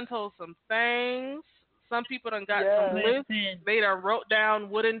 we done told some things. Some people done got some lists. They done wrote down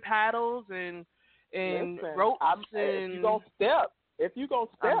wooden paddles and ropes. If you gonna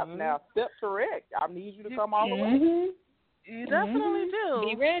step, now step correct. I need you to come all the way. You definitely do.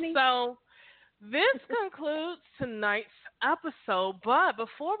 Be ready. So this concludes tonight's episode. But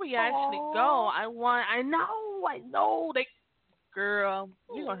before we actually go, I know they, girl,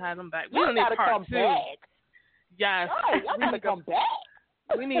 we gonna have them back. We Y'all need gotta part come 2. back. Yes, Y'all gotta come back.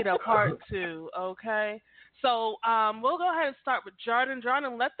 We need a part 2. Okay. So we'll go ahead and start with Jordan.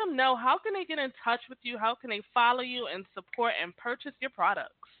 Jordan, let them know, how can they get in touch with you? How can they follow you and support and purchase your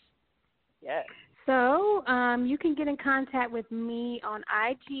products? Yes. So you can get in contact with me on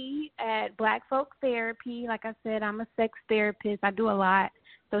IG at Black Folk Therapy. Like I said, I'm a sex therapist. I do a lot.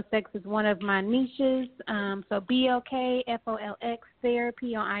 So sex is one of my niches. So BLKFOLX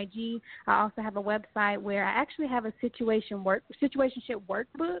Therapy on IG. I also have a website where I actually have a situationship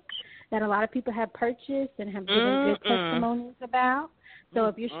workbook that a lot of people have purchased and have given good testimonies about. So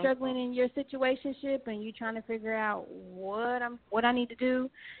if you're struggling in your situationship and you're trying to figure out what I need to do,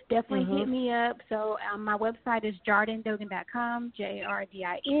 definitely hit me up. So my website is JardinDogan.com,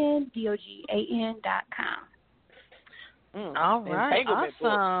 JARDINDOGAN.com. All right,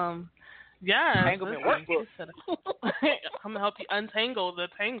 awesome. Yes. Entanglement workbook. I'm going to help you untangle the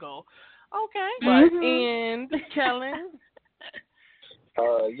tangle. Okay. And Kellen?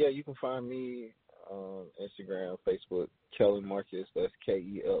 Yeah, you can find me on Instagram, Facebook, Kellen Marcus. That's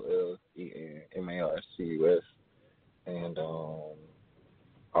KELLEN MARCUS. And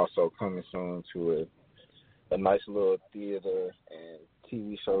also coming soon to a nice little theater and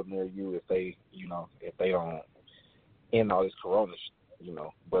TV show near you if they don't end all this corona,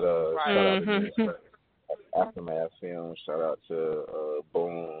 But shout out to Aftermath Film. Shout out to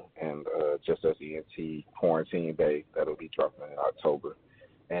Boom and Just as ENT Quarantine Bay that'll be dropping in October,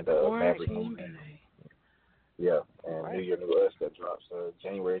 and Maverick Movie. Yeah, and New Year New Us that drops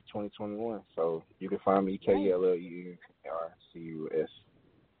January 2021. So you can find me KELLENMARCUS.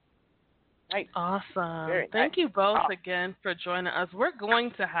 Nice. Awesome. Very Thank nice. you both again for joining us. We're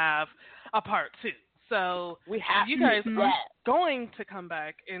going to have a part 2. So you guys are going to come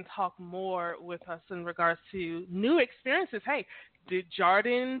back and talk more with us in regards to new experiences. Hey, did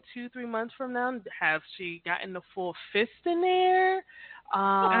Jordan 2-3 months from now, has she gotten the full fist in there?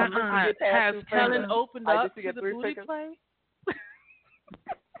 Has Kellen opened up to the booty play?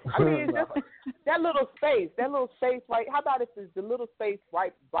 I mean, it's just that little space, right? How about if it's the little space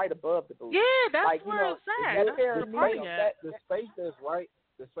right above the booty? Yeah, that's where it's at. The space that's right.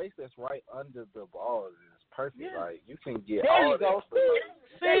 The space that's right under the balls is perfect. Yeah. Like you can get there all you go. See,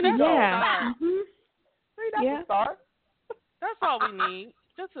 that's a start. See, that's a start. That's all we need.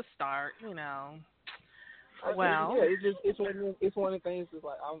 Just a start, Well, yeah, it's one of the things. It's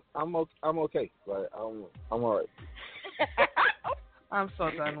like I'm okay. Like I'm all right. I'm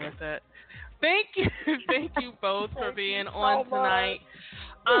so done with it. Thank you both for being on tonight.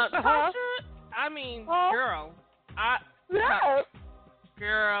 Tasha, I mean, girl, I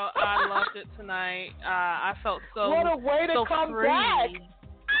loved it tonight. I felt so what a way to come free. back.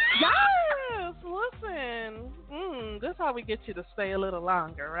 Yes, listen. This is how we get you to stay a little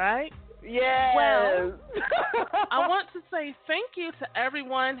longer, right? Yes. Well, I want to say thank you to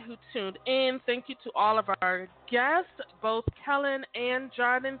everyone who tuned in. Thank you to all of our guests, both Kellen and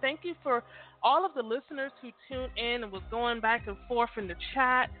Jordan. Thank you for all of the listeners who tuned in and was going back and forth in the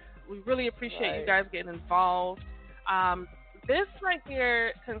chat. We really appreciate you guys getting involved. This right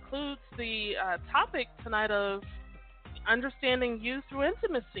here concludes the topic tonight of understanding you through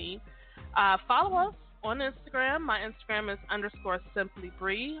intimacy. Follow us on Instagram. My Instagram is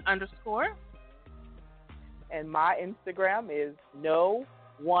 _simplybree_. And my Instagram is no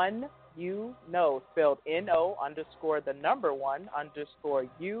one you know, spelled NO _1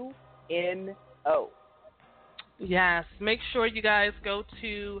 _UNO. Yes, make sure you guys go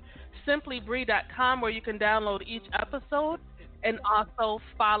to simplybree.com where you can download each episode, and also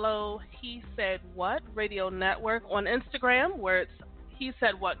follow He Said What Radio Network on Instagram, where it's He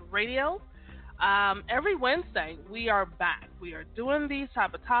Said What Radio. Every Wednesday, we are back. We are doing these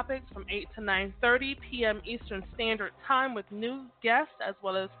type of topics from 8 to 9:30 p.m. Eastern Standard Time with new guests as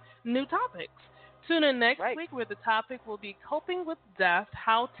well as new topics. Tune in next week where the topic will be coping with death,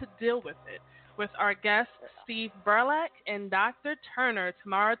 how to deal with it, with our guests Steve Burlack and Dr.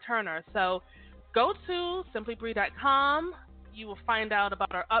 Tamara Turner. So go to simplybree.com. You will find out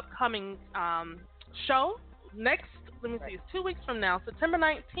about our upcoming show. Next, it's 2 weeks from now, September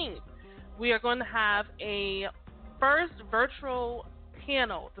 19th. We are going to have a first virtual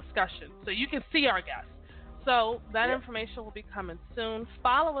panel discussion, so you can see our guests. So that information will be coming soon.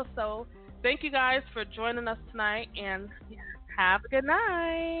 Follow us, though. Thank you guys for joining us tonight, and have a good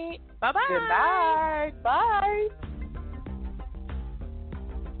night. Bye-bye. Good night. Bye.